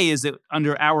would say is that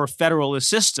under our federalist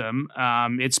system,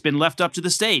 it's been left up to the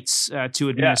states to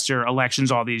administer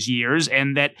elections all these years,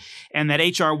 and that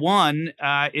H.R. 1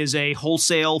 is a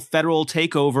wholesale federal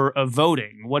takeover of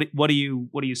voting. What do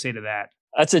you say to that?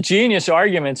 That's a genius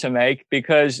argument to make,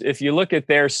 because if you look at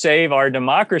their Save Our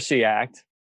Democracy Act,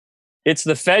 it's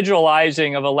the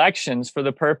federalizing of elections for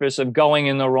the purpose of going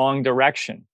in the wrong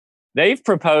direction. They've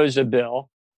proposed a bill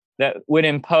that would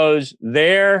impose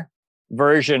their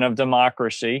version of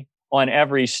democracy on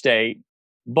every state,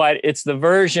 but it's the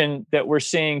version that we're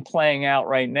seeing playing out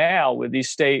right now with these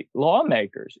state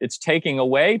lawmakers. It's taking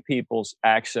away people's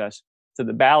access to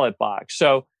the ballot box.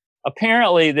 So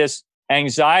apparently this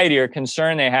anxiety or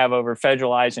concern they have over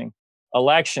federalizing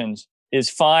elections is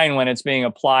fine when it's being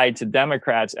applied to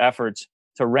Democrats' efforts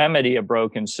to remedy a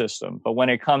broken system. But when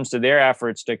it comes to their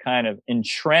efforts to kind of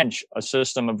entrench a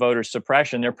system of voter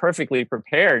suppression, they're perfectly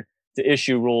prepared to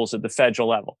issue rules at the federal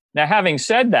level. Now, having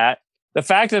said that, the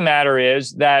fact of the matter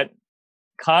is that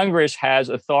Congress has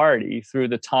authority through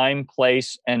the time,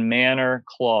 place, and manner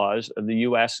clause of the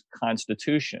U.S.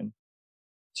 Constitution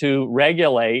to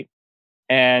regulate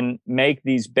and make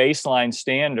these baseline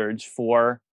standards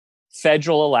for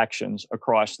federal elections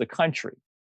across the country.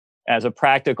 As a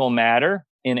practical matter,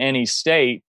 in any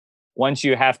state, once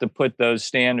you have to put those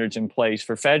standards in place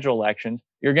for federal elections,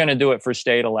 you're going to do it for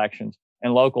state elections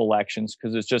and local elections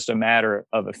because it's just a matter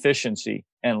of efficiency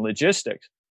and logistics.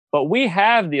 But we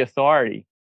have the authority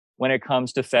when it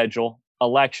comes to federal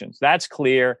elections. That's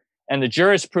clear. And the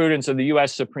jurisprudence of the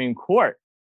U.S. Supreme Court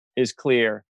is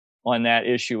clear on that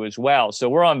issue as well. So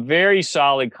we're on very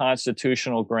solid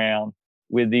constitutional ground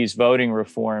with these voting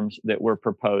reforms that we're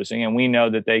proposing. And we know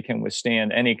that they can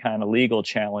withstand any kind of legal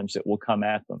challenge that will come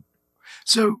at them.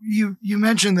 So you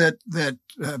mentioned that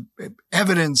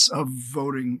evidence of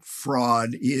voting fraud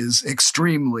is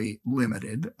extremely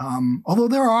limited, although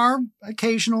there are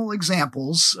occasional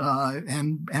examples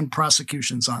and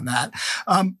prosecutions on that.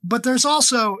 But there's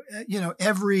also,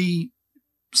 every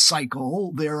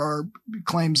cycle there are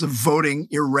claims of voting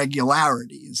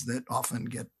irregularities that often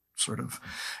get sort of,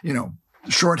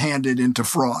 shorthanded into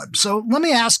fraud. So let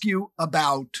me ask you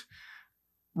about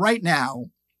right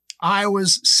now,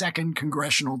 Iowa's 2nd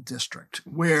Congressional District,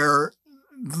 where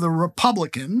the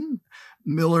Republican,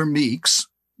 Miller Meeks,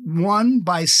 won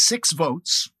by 6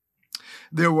 votes.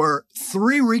 There were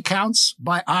 3 recounts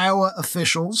by Iowa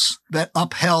officials that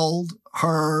upheld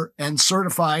her and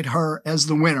certified her as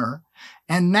the winner.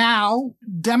 And now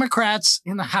Democrats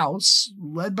in the House,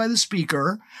 led by the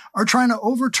Speaker, are trying to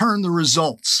overturn the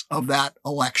results of that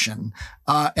election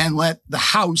and let the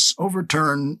House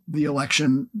overturn the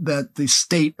election that the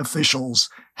state officials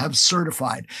have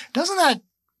certified. Doesn't that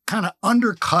kind of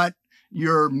undercut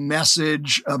your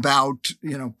message about,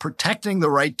 protecting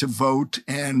the right to vote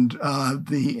and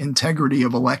the integrity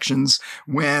of elections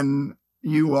when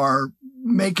you are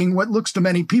making what looks to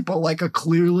many people like a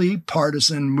clearly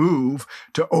partisan move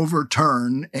to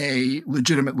overturn a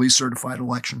legitimately certified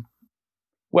election?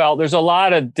 Well, there's a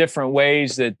lot of different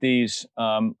ways that these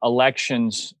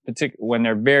elections, particularly when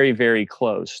they're very, very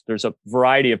close, there's a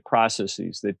variety of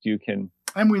processes that you can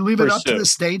And we leave it pursue. up to the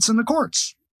states and the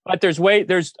courts. But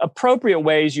there's appropriate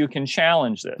ways you can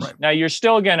challenge this. Right. Now it's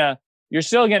still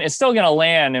gonna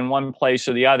land in one place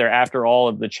or the other after all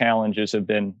of the challenges have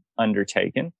been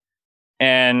undertaken.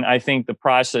 And I think the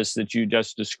process that you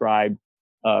just described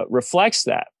reflects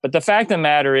that. But the fact of the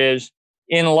matter is,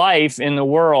 in life, in the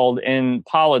world, in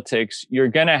politics, you're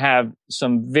going to have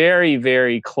some very,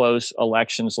 very close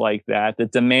elections like that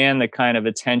demand the kind of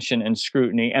attention and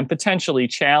scrutiny and potentially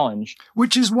challenge.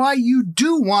 Which is why you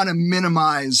do want to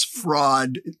minimize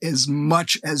fraud as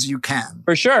much as you can.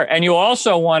 For sure. And you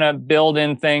also want to build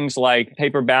in things like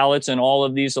paper ballots in all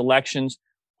of these elections,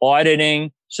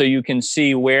 auditing, so you can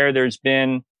see where there's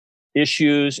been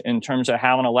issues in terms of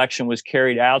how an election was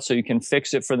carried out so you can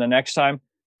fix it for the next time.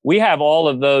 We have all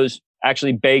of those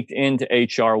actually baked into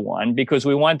HR1 because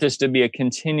we want this to be a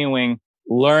continuing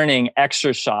learning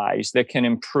exercise that can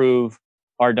improve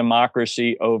our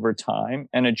democracy over time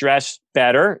and address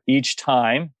better each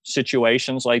time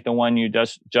situations like the one you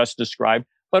just described,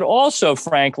 but also,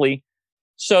 frankly,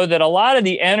 so that a lot of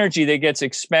the energy that gets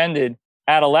expended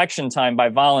at election time by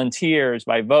volunteers,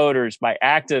 by voters, by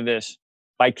activists,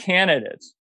 by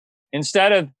candidates,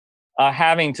 instead of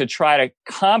having to try to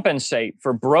compensate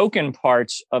for broken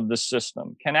parts of the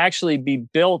system, can actually be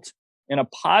built in a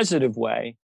positive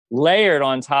way, layered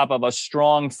on top of a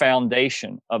strong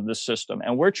foundation of the system.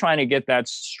 And we're trying to get that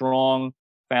strong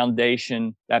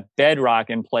foundation, that bedrock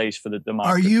in place for the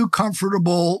democracy. Are you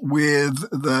comfortable with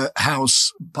the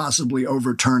House possibly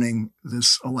overturning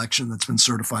this election that's been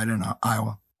certified in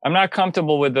Iowa? I'm not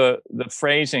comfortable with the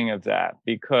phrasing of that,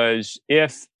 because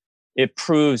if it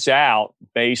proves out,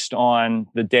 based on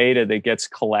the data that gets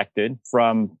collected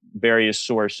from various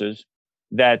sources,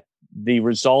 that the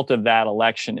result of that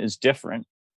election is different,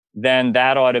 then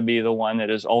that ought to be the one that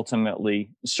is ultimately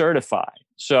certified.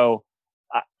 So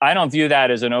I don't view that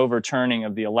as an overturning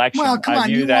of the election. Well, come on,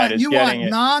 you want it.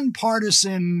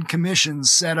 nonpartisan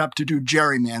commissions set up to do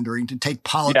gerrymandering, to take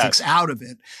politics out of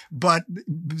it. But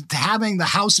having the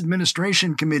House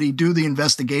Administration Committee do the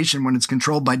investigation when it's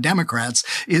controlled by Democrats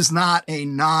is not a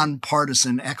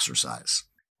nonpartisan exercise.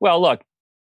 Well, look,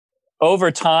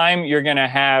 over time, you're going to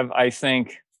have, I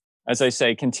think, as I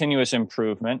say, continuous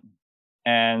improvement.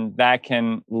 And that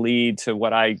can lead to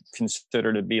what I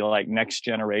consider to be like next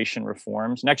generation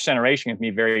reforms. Next generation can be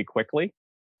very quickly.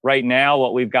 Right now,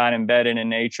 what we've got embedded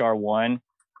in HR1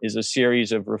 is a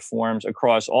series of reforms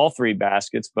across all 3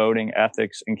 baskets, voting,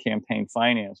 ethics, and campaign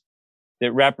finance,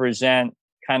 that represent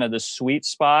kind of the sweet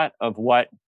spot of what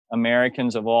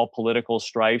Americans of all political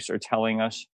stripes are telling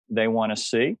us they want to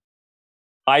see.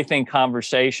 I think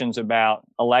conversations about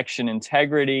election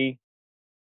integrity,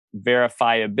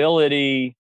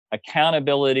 verifiability,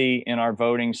 accountability in our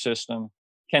voting system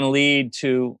can lead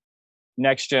to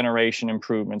next generation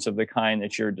improvements of the kind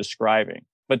that you're describing.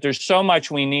 But there's so much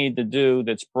we need to do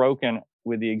that's broken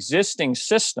with the existing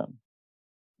system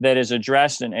that is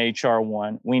addressed in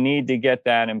HR1. We need to get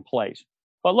that in place.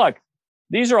 But look,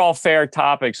 these are all fair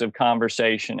topics of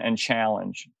conversation and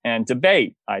challenge and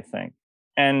debate, I think.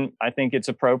 And I think it's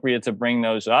appropriate to bring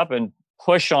those up and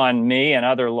push on me and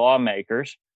other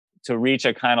lawmakers to reach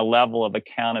a kind of level of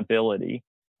accountability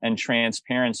and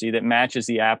transparency that matches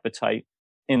the appetite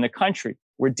in the country.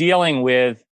 We're dealing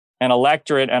with an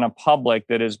electorate and a public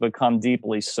that has become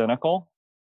deeply cynical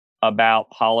about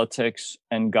politics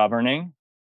and governing.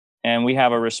 And we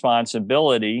have a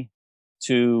responsibility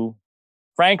to,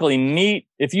 frankly, meet.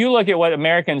 If you look at what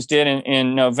Americans did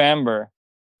in November,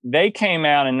 they came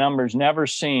out in numbers never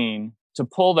seen to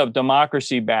pull the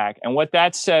democracy back. And what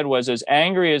that said was, as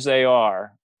angry as they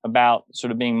are about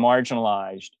sort of being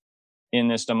marginalized in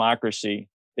this democracy,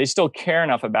 they still care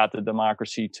enough about the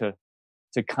democracy to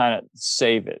kind of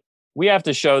save it. We have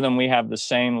to show them we have the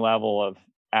same level of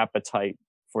appetite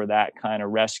for that kind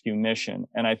of rescue mission.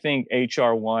 And I think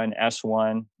HR1,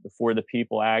 S1, the For the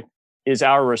People Act is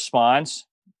our response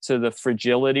to the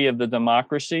fragility of the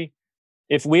democracy.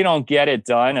 If we don't get it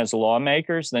done as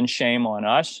lawmakers, then shame on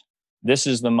us. This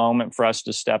is the moment for us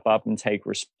to step up and take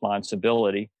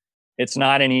responsibility. It's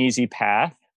not an easy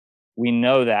path. We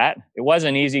know that. It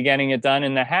wasn't easy getting it done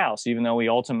in the House, even though we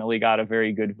ultimately got a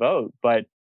very good vote. But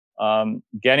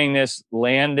getting this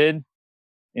landed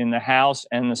in the House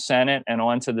and the Senate and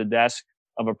onto the desk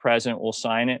of a president will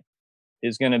sign it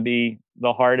is going to be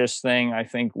the hardest thing I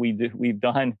think we've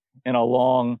done in a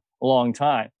long, long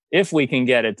time, if we can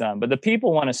get it done. But the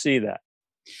people want to see that.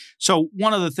 So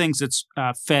one of the things that's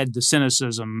fed the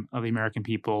cynicism of the American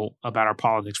people about our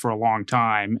politics for a long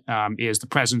time is the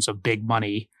presence of big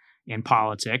money in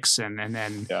politics, and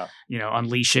then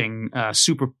unleashing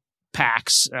super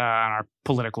PACs on our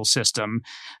political system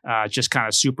just kind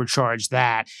of supercharge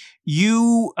that.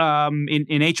 You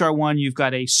in HR 1, you've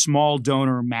got a small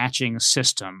donor matching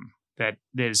system that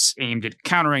is aimed at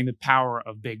countering the power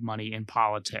of big money in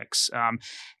politics.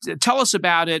 Tell us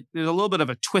about it. There's a little bit of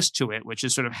a twist to it, which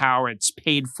is sort of how it's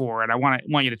paid for, and I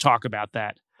want you to talk about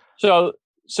that. So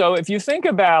if you think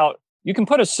about, you can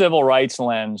put a civil rights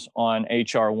lens on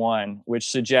HR 1, which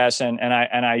suggests, and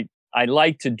I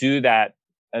like to do that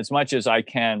as much as I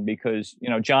can because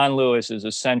John Lewis is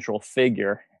a central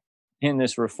figure in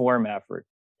this reform effort.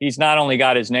 He's not only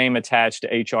got his name attached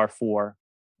to HR 4,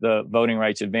 the Voting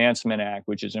Rights Advancement Act,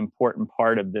 which is an important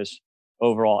part of this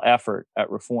overall effort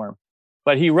at reform,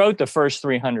 but he wrote the first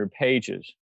 300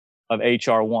 pages of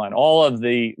HR 1. All of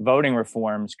the voting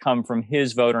reforms come from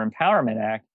his Voter Empowerment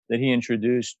Act that he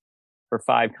introduced for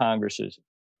 5 Congresses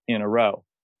in a row.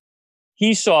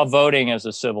 He saw voting as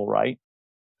a civil right,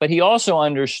 but he also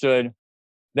understood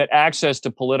that access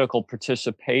to political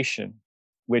participation,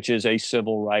 which is a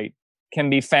civil right,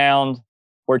 can be found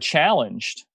or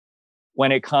challenged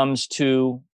when it comes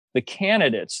to the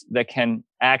candidates that can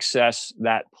access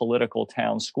that political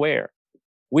town square.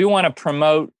 We want to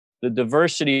promote the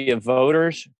diversity of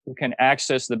voters who can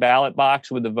access the ballot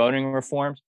box with the voting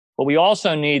reforms, but we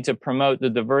also need to promote the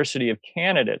diversity of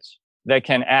candidates that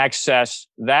can access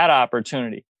that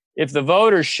opportunity. If the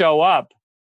voters show up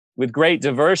with great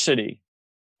diversity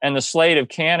and the slate of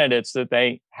candidates that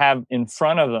they have in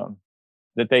front of them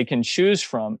that they can choose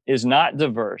from is not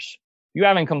diverse, you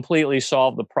haven't completely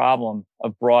solved the problem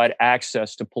of broad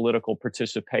access to political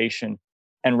participation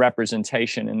and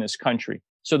representation in this country.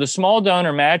 So the small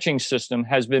donor matching system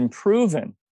has been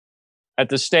proven at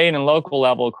the state and local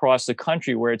level across the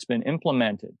country where it's been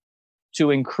implemented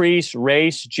to increase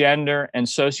race, gender, and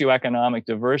socioeconomic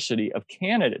diversity of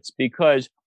candidates, because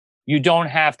you don't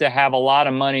have to have a lot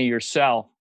of money yourself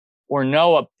or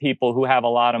know of people who have a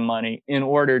lot of money in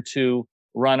order to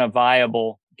run a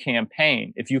viable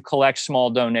campaign. If you collect small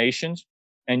donations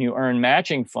and you earn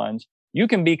matching funds, you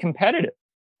can be competitive.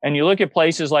 And you look at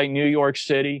places like New York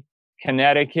City,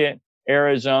 Connecticut,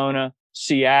 Arizona,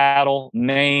 Seattle,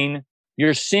 Maine,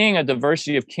 you're seeing a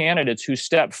diversity of candidates who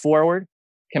step forward,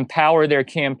 can power their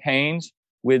campaigns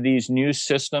with these new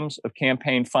systems of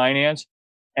campaign finance,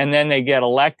 and then they get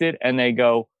elected and they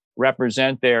go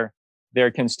represent their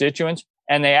constituents,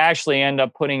 and they actually end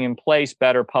up putting in place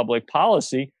better public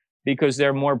policy because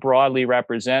they're more broadly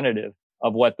representative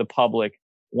of what the public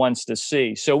wants to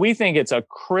see. So we think it's a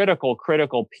critical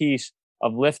piece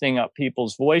of lifting up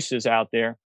people's voices out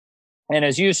there. And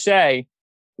as you say,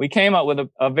 we came up with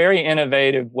a very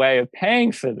innovative way of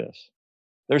paying for this.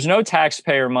 There's no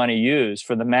taxpayer money used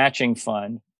for the matching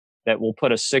fund that will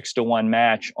put a 6-to-1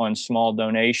 match on small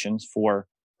donations for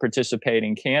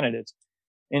participating candidates.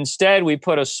 Instead, we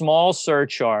put a small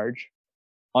surcharge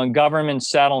on government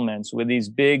settlements with these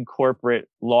big corporate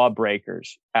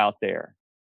lawbreakers out there.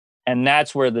 And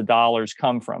that's where the dollars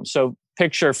come from. So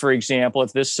picture, for example,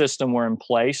 if this system were in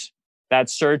place, that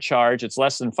surcharge, it's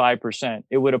less than 5%.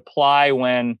 It would apply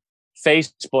when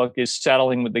Facebook is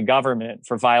settling with the government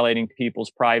for violating people's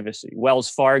privacy. Wells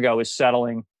Fargo is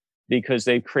settling because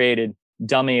they've created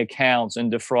dummy accounts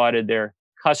and defrauded their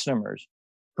customers.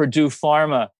 Purdue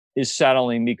Pharma is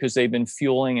settling because they've been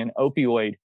fueling an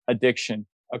opioid addiction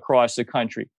across the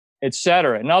country, et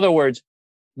cetera. In other words,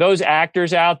 those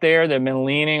actors out there that have been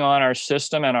leaning on our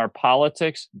system and our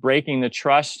politics, breaking the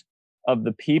trust of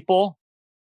the people,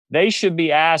 they should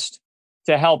be asked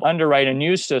to help underwrite a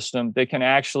new system that can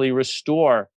actually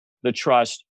restore the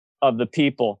trust of the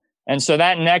people. And so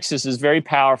that nexus is very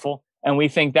powerful. And we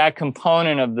think that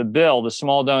component of the bill, the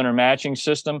small donor matching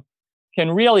system,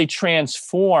 can really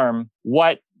transform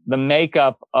what the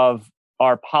makeup of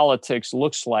our politics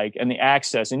looks like and the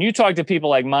access. And you talk to people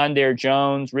like Mondaire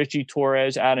Jones, Richie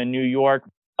Torres out in New York,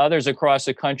 others across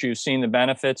the country who've seen the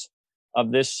benefits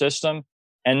of this system.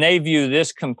 And they view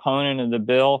this component of the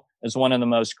bill as one of the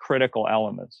most critical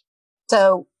elements.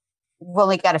 So we've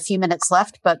only got a few minutes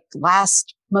left, but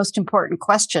last most important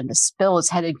question. This bill is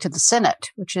heading to the Senate,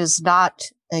 which is not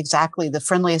exactly the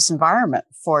friendliest environment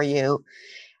for you.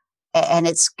 And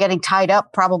it's getting tied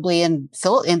up probably in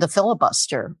the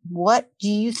filibuster. What do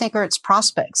you think are its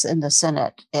prospects in the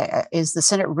Senate? Is the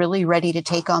Senate really ready to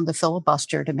take on the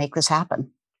filibuster to make this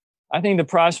happen? I think the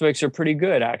prospects are pretty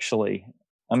good, actually.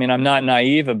 I mean, I'm not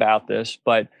naive about this,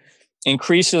 but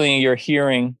increasingly you're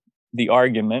hearing the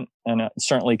argument, and it's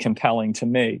certainly compelling to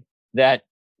me, that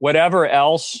whatever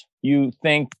else you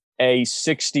think a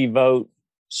 60-vote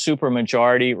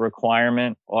supermajority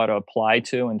requirement ought to apply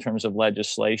to in terms of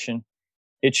legislation,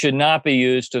 it should not be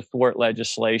used to thwart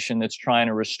legislation that's trying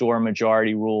to restore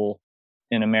majority rule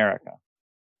in America.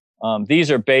 These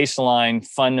are baseline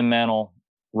fundamental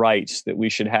rights that we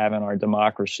should have in our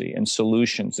democracy and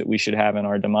solutions that we should have in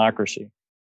our democracy.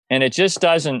 And it just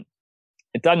doesn't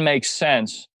make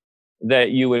sense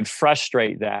that you would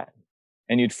frustrate that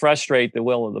and you'd frustrate the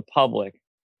will of the public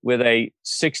with a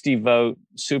 60-vote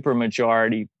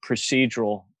supermajority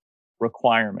procedural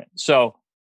requirement. So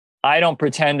I don't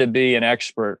pretend to be an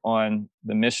expert on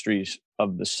the mysteries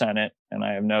of the Senate, and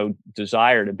I have no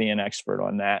desire to be an expert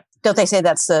on that. Don't they say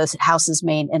that's the House's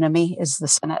main enemy is the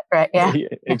Senate, right? Yeah,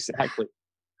 exactly.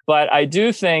 But I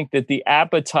do think that the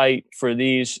appetite for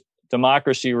these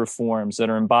democracy reforms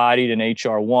that are embodied in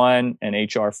H.R. 1 and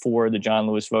H.R. 4, the John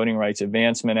Lewis Voting Rights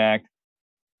Advancement Act,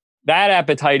 that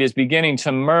appetite is beginning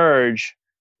to merge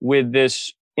with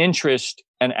this interest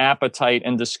and appetite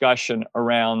and discussion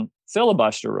around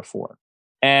filibuster reform.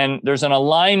 And there's an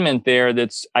alignment there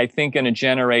that's, I think, going to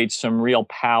generate some real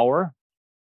power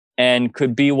and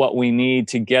could be what we need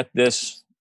to get this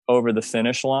over the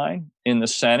finish line in the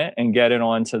Senate and get it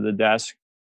onto the desk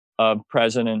of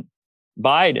President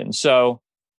Biden. So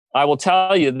I will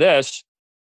tell you this,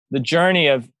 the journey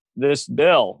of this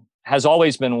bill has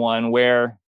always been one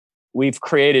where we've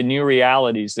created new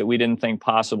realities that we didn't think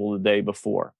possible the day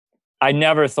before. I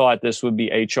never thought this would be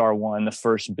H.R. 1, the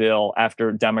first bill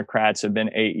after Democrats have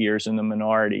been 8 years in the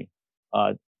minority,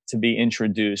 to be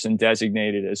introduced and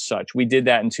designated as such. We did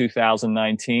that in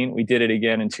 2019. We did it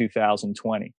again in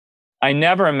 2020. I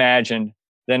never imagined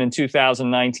that in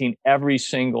 2019, every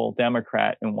single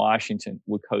Democrat in Washington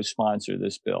would co-sponsor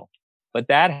this bill. But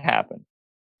that happened.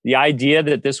 The idea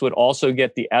that this would also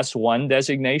get the S1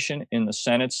 designation in the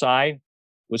Senate side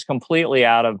was completely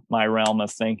out of my realm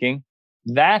of thinking.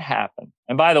 That happened.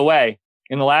 And by the way,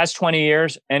 in the last 20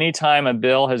 years, anytime a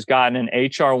bill has gotten an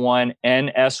H.R. 1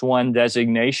 and S1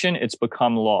 designation, it's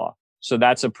become law. So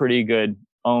that's a pretty good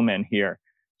omen here.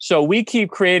 So we keep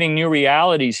creating new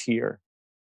realities here.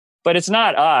 But it's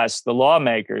not us, the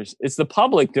lawmakers, it's the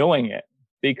public doing it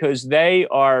because they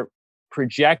are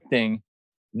projecting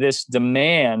this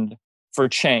demand for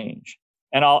change.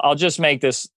 And I'll just make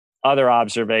this other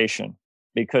observation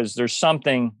because there's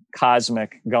something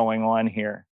cosmic going on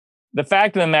here. The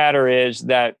fact of the matter is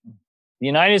that the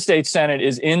United States Senate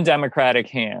is in Democratic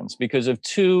hands because of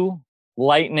two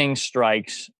lightning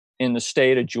strikes in the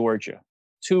state of Georgia,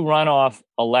 two runoff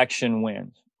election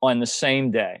wins on the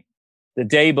same day, the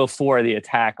day before the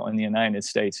attack on the United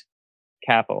States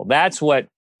Capitol. That's what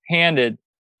handed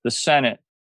the Senate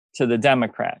to the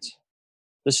Democrats.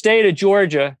 The state of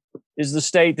Georgia is the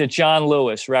state that John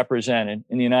Lewis represented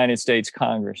in the United States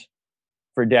Congress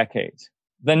for decades.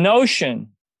 The notion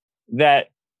that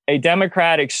a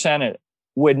Democratic Senate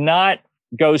would not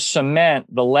go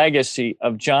cement the legacy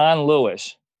of John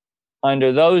Lewis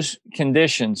under those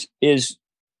conditions is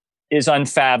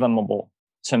unfathomable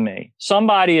to me.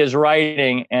 Somebody is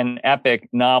writing an epic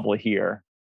novel here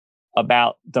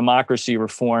about democracy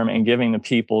reform and giving the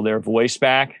people their voice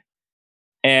back.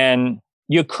 And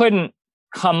you couldn't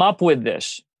come up with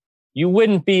this. You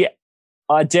wouldn't be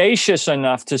audacious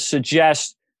enough to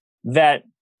suggest that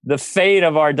the fate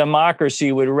of our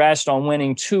democracy would rest on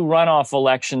winning two runoff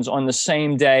elections on the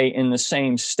same day in the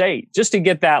same state. Just to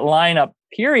get that lineup,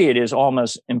 period, is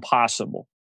almost impossible.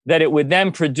 That it would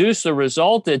then produce the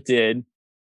result it did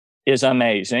is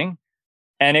amazing,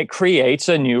 and it creates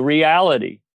a new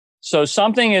reality. So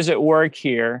something is at work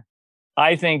here.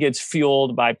 I think it's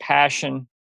fueled by passion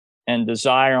and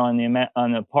desire on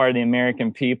the part of the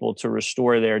American people to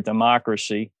restore their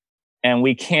democracy, and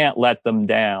we can't let them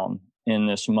down in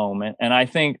this moment. And I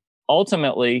think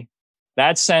ultimately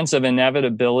that sense of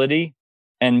inevitability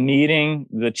and meeting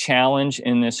the challenge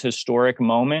in this historic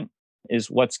moment is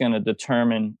what's going to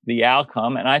determine the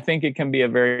outcome. And I think it can be a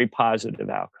very positive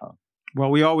outcome. Well,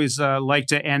 we always like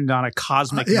to end on a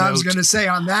cosmic note. Yeah, I was going to say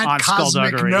on that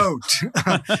cosmic note.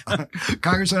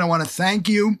 Congressman, I want to thank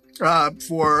you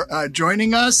for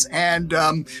joining us. And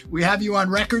we have you on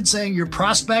record saying your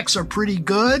prospects are pretty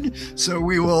good. So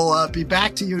we will be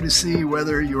back to you to see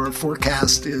whether your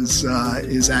forecast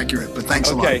is accurate. But thanks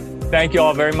a lot. Okay. Thank you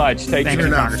all very much. Take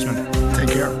care, Congressman. Take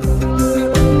care.